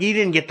roost. Like you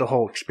didn't get the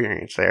whole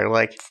experience there.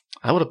 Like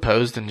I would have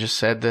posed and just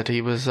said that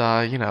he was,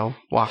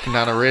 walking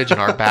down a ridge and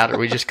our batter.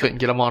 We just couldn't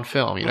get him on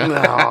film.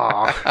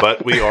 Aw.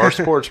 But we are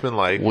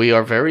sportsmanlike. We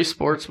are very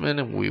sportsmen,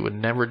 and we would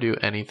never do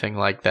anything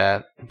like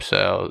that.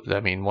 So, I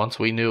mean, once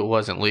we knew it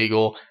wasn't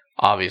legal,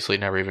 obviously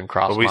never even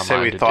crossed But we my say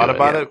mind we to thought do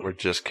about it. it. We're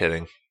just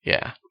kidding.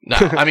 Yeah. No,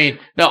 I mean,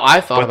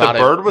 I thought But about the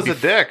it. bird was a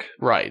bef- dick.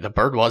 Right. The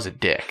bird was a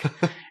dick.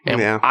 And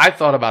Yeah. I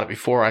thought about it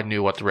before I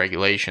knew what the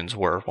regulations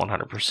were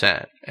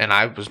 100%. And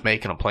I was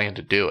making a plan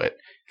to do it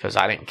because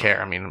I didn't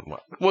care. I mean,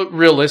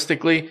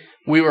 realistically,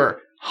 we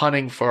were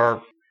hunting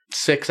for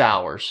 6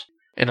 hours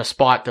in a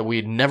spot that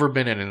we'd never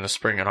been in the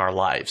spring in our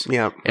lives.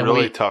 yeah, And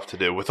really we- tough to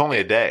do with only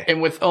a day.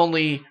 And with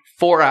only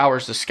 4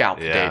 hours to scout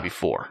the Yeah. day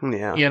before.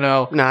 yeah.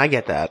 No, I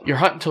get that. you're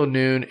hunting till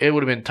noon. It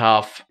would have been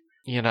tough.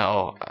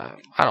 I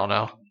don't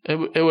know.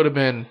 It would have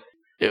been.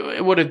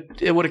 It would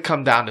have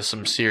come down to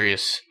some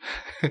serious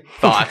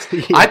thoughts.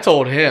 Yeah. I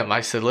told him.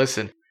 I said,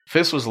 "Listen, if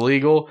this was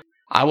legal,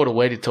 I would have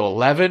waited till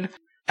 11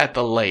 at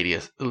the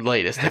latest.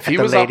 If he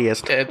the was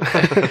latest.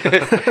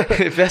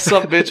 if that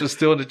son of a bitch was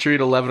still in the tree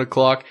at 11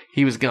 o'clock,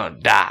 he was gonna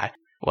die.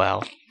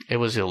 Well, it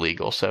was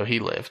illegal, so he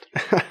lived.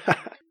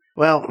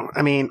 Well,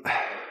 I mean,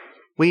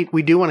 we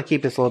do want to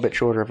keep this a little bit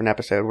shorter of an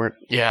episode. We're at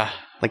Yeah.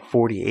 like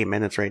 48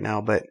 minutes right now,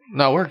 but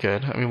No, we're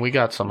good. I mean, we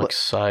got some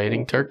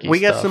exciting turkey. we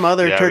got stuff. some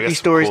other Yeah, we turkey got some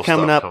stories cool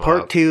coming stuff up. coming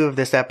Part up. 2 of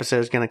this episode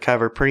is going to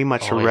cover pretty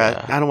much the Oh, rest.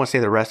 yeah. I don't want to say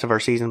the rest of our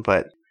season,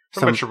 but A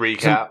bunch of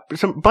recap.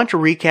 some bunch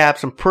of recaps,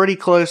 some pretty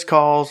close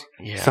calls,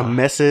 Yeah. some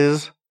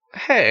misses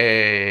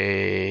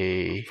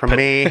Hey. from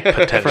me, from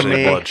Potentially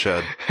me,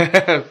 bloodshed.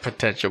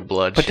 Potential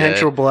bloodshed.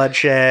 potential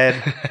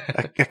bloodshed,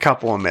 a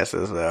couple of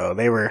misses though.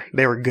 They were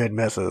good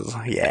misses.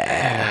 Yeah.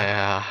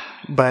 Yeah.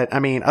 But I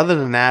mean, other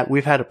than that,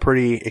 we've had a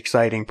pretty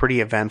exciting, pretty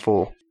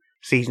eventful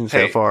season so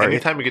Hey, far.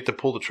 anytime you get to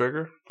pull the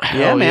trigger,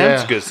 Hell man.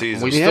 it's a good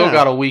season. We still Yeah.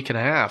 got a week and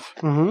a half,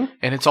 Mm-hmm.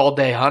 and it's all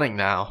day hunting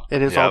now.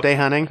 It is Yep. all day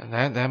hunting.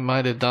 And that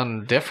might have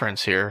done a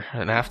difference here.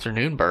 An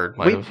afternoon bird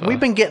might have.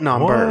 We've been getting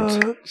on birds.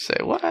 Say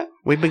what?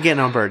 We've been getting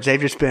on birds. They've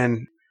just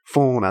been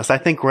fooling us. I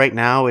think right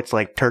now it's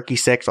like Turkey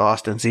 6,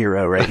 Austin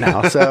 0 right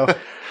now. So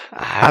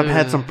I've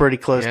had some pretty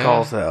close Yeah.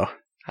 calls though.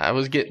 I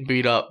was getting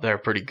beat up there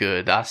pretty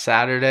good. That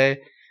Saturday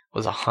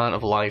was a hunt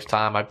of a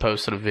lifetime. I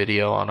posted a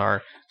video on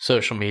our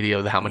social media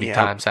of how many Yep.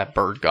 times that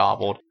bird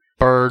gobbled.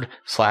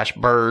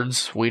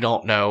 Bird/birds. We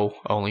don't know.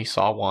 Only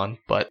saw one,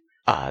 but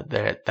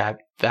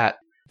that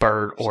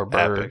bird or It's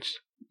epic. birds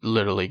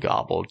literally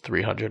gobbled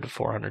 300 to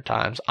 400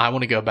 times. I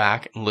want to go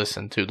back and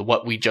listen to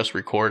what we just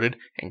recorded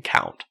and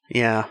count.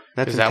 Yeah,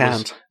 that's 'Cause that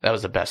intense. that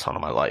was the best hunt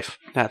of my life.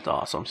 That's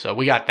awesome. So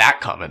we got that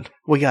coming.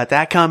 We got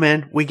that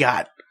coming. We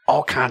got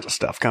all kinds of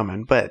stuff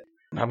coming, but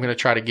I'm going to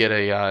try to get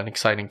an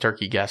exciting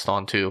turkey guest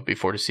on too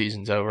before the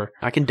season's over.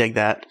 I can dig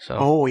that. So-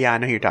 Oh yeah, I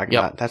know who you're talking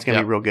Yep. about. That's gonna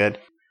Yep. be real good.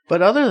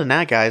 But other than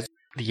that, guys,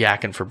 The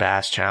Yakking for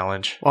Bass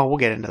Challenge. well, we'll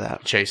get into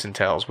that. Chasing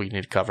Tails. We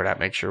need to cover that.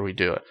 Make sure we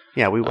do it.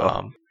 Yeah, we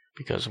will.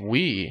 Because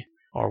we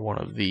are one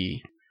of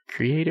the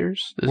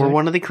creators. We're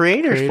one of the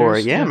creators for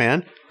it. Yeah,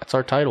 man. That's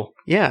our title.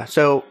 Yeah,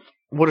 so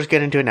we'll just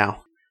get into it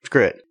now.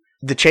 Screw it.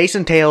 The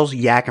Chasing Tails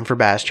Yakking for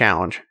Bass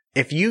Challenge.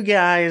 If you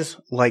guys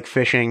like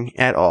fishing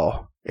at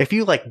all, if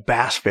you like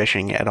bass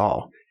fishing at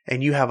all,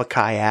 and you have a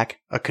kayak,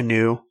 a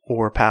canoe,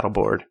 or a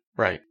paddleboard,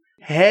 right,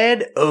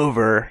 head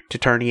over to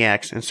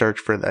TourneyX and search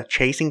for the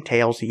Chasing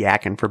Tails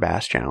Yakking for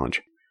Bass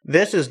Challenge.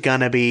 This is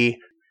going to be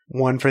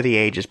one for the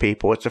ages,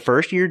 people. It's the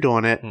first year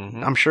doing it.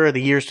 Mm-hmm. I'm sure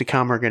the years to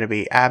come are going to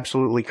be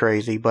absolutely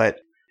crazy, but...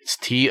 It's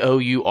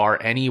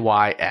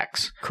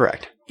TOURNEYX.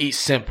 Correct. It's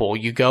simple.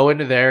 You go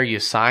into there, you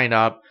sign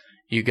up,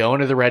 you go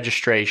into the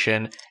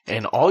registration,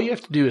 and all you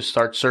have to do is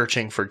start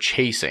searching for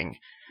Chasing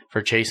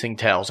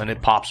Tails, and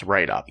it pops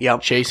right up.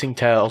 Yep. Chasing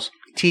Tails.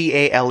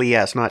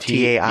 TALES, not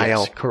TAIL.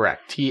 Yes,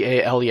 correct.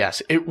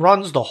 TALES. It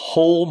runs the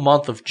whole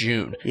month of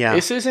June. Yeah.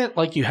 This isn't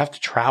like you have to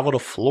travel to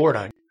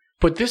Florida.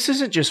 But this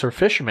isn't just for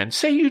fishermen.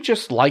 Say you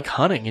just like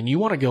hunting and you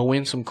want to go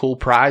win some cool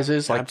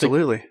prizes. Like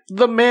absolutely.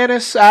 The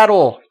Manus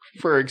saddle,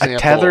 for example. A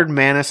tethered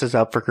Manus is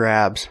up for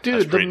grabs.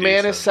 Dude, the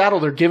Manus saddle,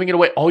 they're giving it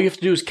away. All you have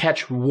to do is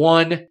catch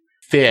one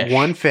fish.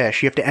 One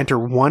fish. You have to enter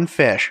one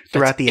fish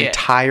throughout the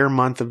entire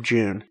month of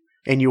June.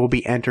 And you will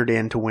be entered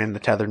in to win the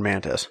tethered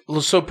mantis.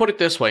 So put it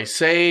this way.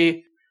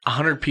 Say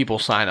 100 people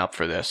sign up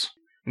for this.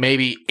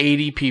 Maybe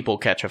 80 people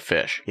catch a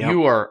fish. Yep.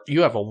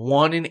 You have a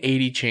 1 in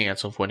 80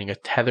 chance of winning a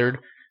tethered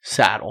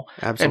saddle.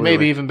 Absolutely. And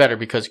maybe even better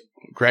because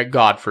Greg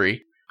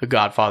Godfrey, the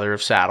godfather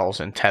of saddles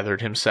and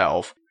tethered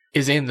himself,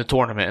 is in the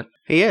tournament.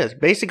 He is.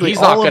 Basically,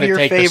 he's not going to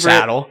take the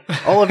saddle.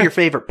 All of your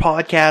favorite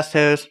podcast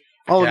hosts,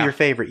 all of your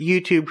favorite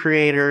YouTube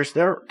creators,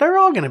 they're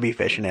all going to be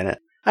fishing in it.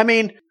 I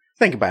mean,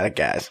 think about it,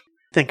 guys.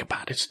 Think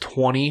about it. It's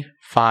 $25.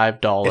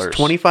 It's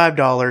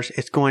 $25.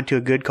 It's going to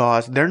a good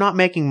cause. They're not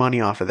making money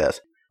off of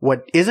this.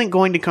 What isn't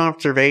going to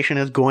conservation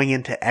is going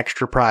into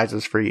extra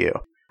prizes for you.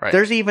 Right.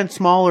 There's even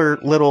smaller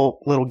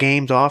little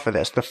games off of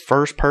this. The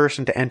first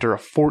person to enter a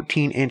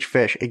 14-inch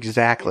fish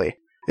exactly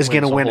is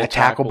going to win a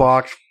tackle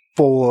box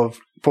full of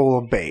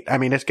bait. I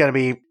mean, it's going to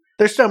be,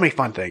 there's so many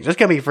fun things. It's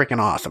going to be freaking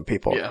awesome,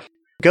 people. Yeah.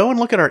 Go and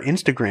look at our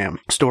Instagram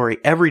story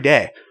every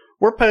day.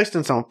 We're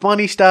posting some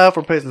funny stuff.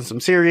 We're posting some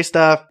serious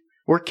stuff.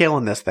 We're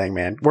killing this thing,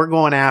 man. We're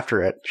going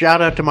after it.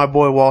 Shout out to my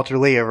boy Walter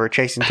Lee over at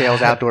Chasing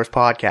Tails Outdoors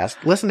podcast.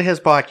 Listen to his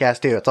podcast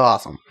too. It's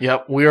awesome.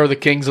 Yep. We are the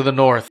kings of the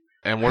North.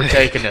 And we're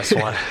taking this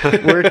one.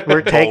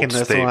 we're taking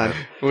this one.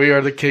 We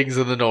are the kings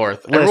of the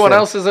North. Everyone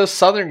else is those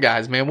southern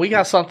guys, man. We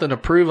got something to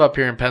prove up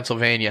here in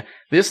Pennsylvania.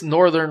 This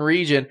northern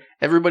region,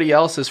 everybody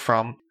else is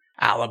from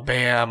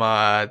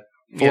Alabama,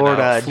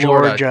 Florida,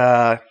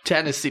 Georgia,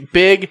 Tennessee.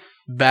 Big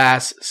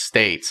bass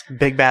states.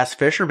 Big bass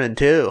fishermen,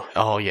 too.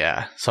 Oh,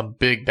 yeah. Some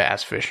big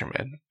bass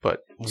fishermen.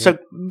 But so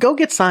go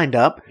get signed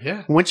up.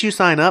 Yeah. Once you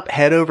sign up,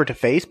 head over to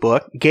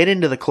Facebook. Get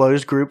into the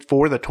closed group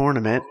for the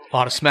tournament. A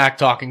lot of smack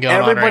talking going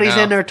on Everybody's right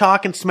now. in there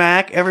talking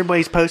smack.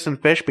 Everybody's posting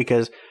fish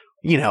because,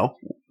 you know,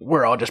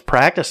 we're all just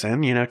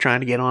practicing, you know, trying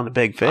to get on the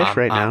big fish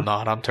now. I'm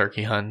not. I'm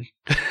turkey hunting.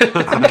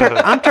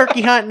 I'm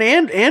turkey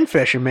hunting and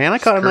fishing, man. I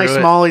caught a nice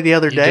smallie the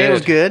other day. It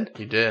was good.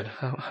 You did.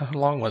 How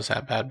long was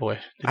that bad boy?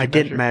 I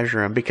didn't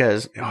measure him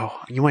because,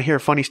 you want to hear a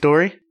funny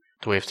story?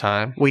 Do we have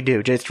time? We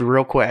do, just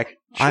real quick.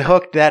 Sure. I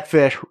hooked that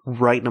fish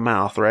right in the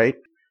mouth, right?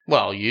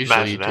 Well,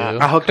 usually you do.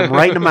 I hooked him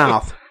right in the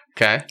mouth.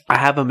 Okay. I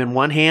have him in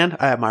one hand.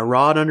 I have my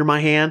rod under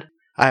my hand.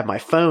 I have my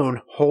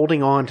phone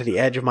holding on to the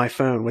edge of my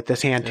phone with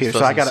this hand too.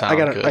 So I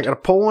got a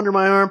pole under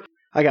my arm.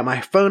 I got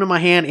my phone in my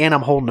hand and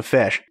I'm holding the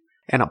fish.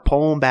 And I'm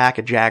pulling back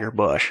a jagger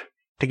bush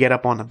to get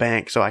up on the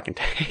bank so I can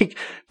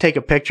take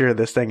a picture of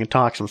this thing and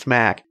talk some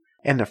smack.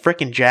 And the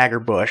frickin' jagger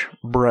bush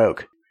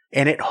broke.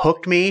 And it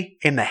hooked me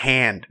in the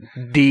hand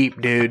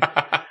deep, dude.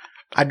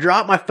 I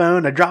dropped my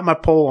phone. I dropped my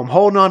pole. I'm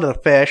holding on to the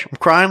fish. I'm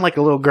crying like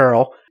a little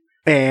girl.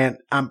 And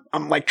I'm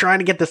like trying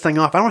to get this thing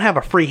off. I don't have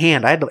a free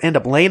hand. I had to end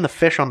up laying the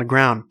fish on the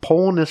ground,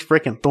 pulling this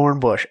freaking thorn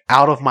bush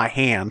out of my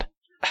hand,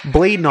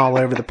 bleeding all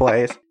over the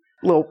place.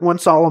 One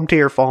solemn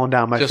tear falling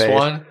down my face. Just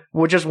one?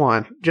 Well, just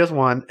one.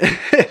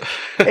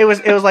 It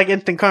was like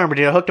instant karma,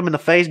 dude. I hooked him in the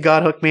face.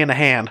 God hooked me in the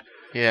hand.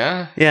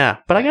 Yeah? Yeah.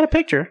 But I got a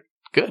picture.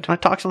 Good. I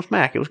talked some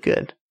smack. It was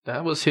good.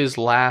 That was his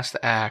last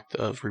act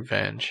of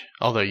revenge.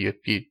 Although you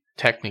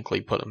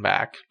technically put him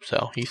back,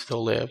 so he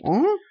still lived.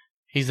 Mm-hmm.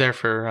 He's there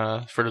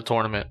for the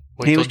tournament.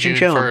 Wait he till was June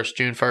chilling. 1st.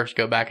 June 1st,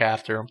 go back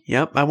after him.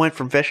 Yep. I went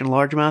from fishing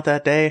largemouth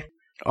that day.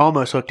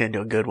 Almost hooked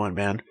into a good one,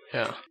 man.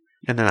 Yeah.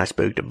 And then I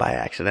spooked him by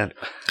accident.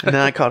 And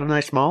then I caught a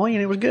nice smallie,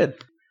 and it was good.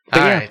 But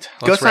All yeah, right.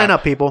 go sign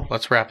up, people.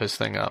 Let's wrap this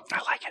thing up.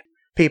 I like it.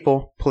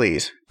 People,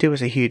 please, do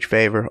us a huge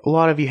favor. A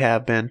lot of you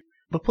have been.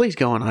 But please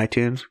go on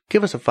iTunes.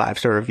 Give us a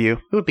 5-star review.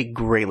 It would be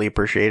greatly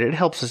appreciated. It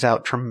helps us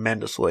out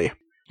tremendously.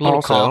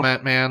 Little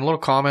comment, man. Little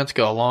comments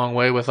go a long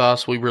way with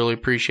us. We really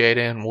appreciate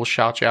it, and we'll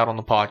shout you out on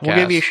the podcast. We'll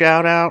give you a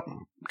shout out.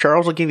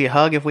 Charles will give you a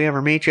hug if we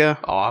ever meet you.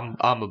 Oh,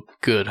 I'm a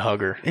good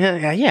hugger.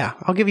 Yeah.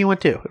 I'll give you one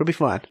too. It'll be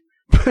fun.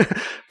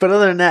 But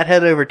other than that,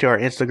 head over to our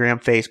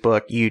Instagram,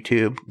 Facebook,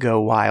 YouTube,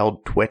 Go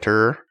Wild,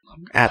 Twitter,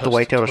 at the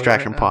Whitetail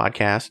Distraction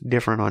Podcast.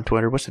 Different on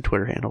Twitter. What's the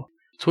Twitter handle?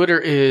 Twitter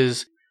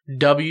is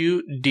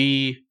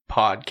WD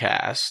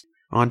Podcast.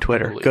 on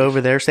Twitter. Go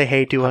over there, say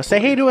hey to us. Say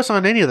hey to us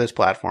on any of those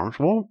platforms.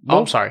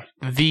 I'm sorry.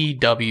 The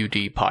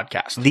WD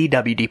Podcast. The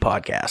WD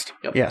Podcast.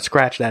 Yep. Yeah,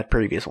 scratch that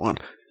previous one.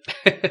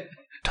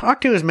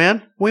 Talk to us,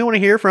 man. We want to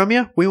hear from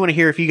you. We want to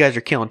hear if you guys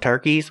are killing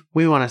turkeys.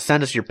 We want to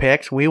send us your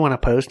pics. We want to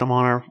post them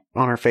on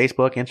our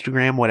Facebook,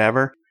 Instagram,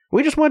 whatever.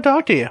 We just want to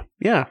talk to you.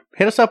 Yeah.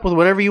 Hit us up with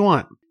whatever you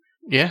want.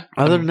 Yeah.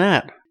 Other than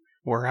that,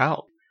 we're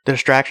out. The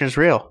distraction is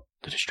real.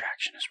 The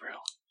distraction is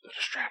real. The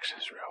distraction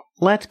is real.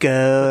 Let's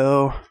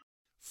go.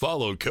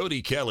 Follow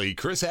Cody Kelly,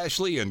 Chris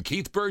Ashley, and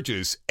Keith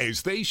Burgess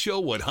as they show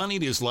what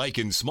hunting is like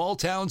in small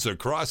towns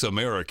across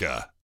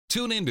America.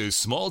 Tune into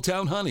Small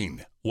Town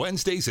Hunting,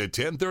 Wednesdays at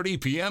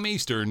 10:30 p.m.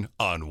 Eastern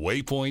on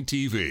Waypoint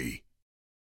TV.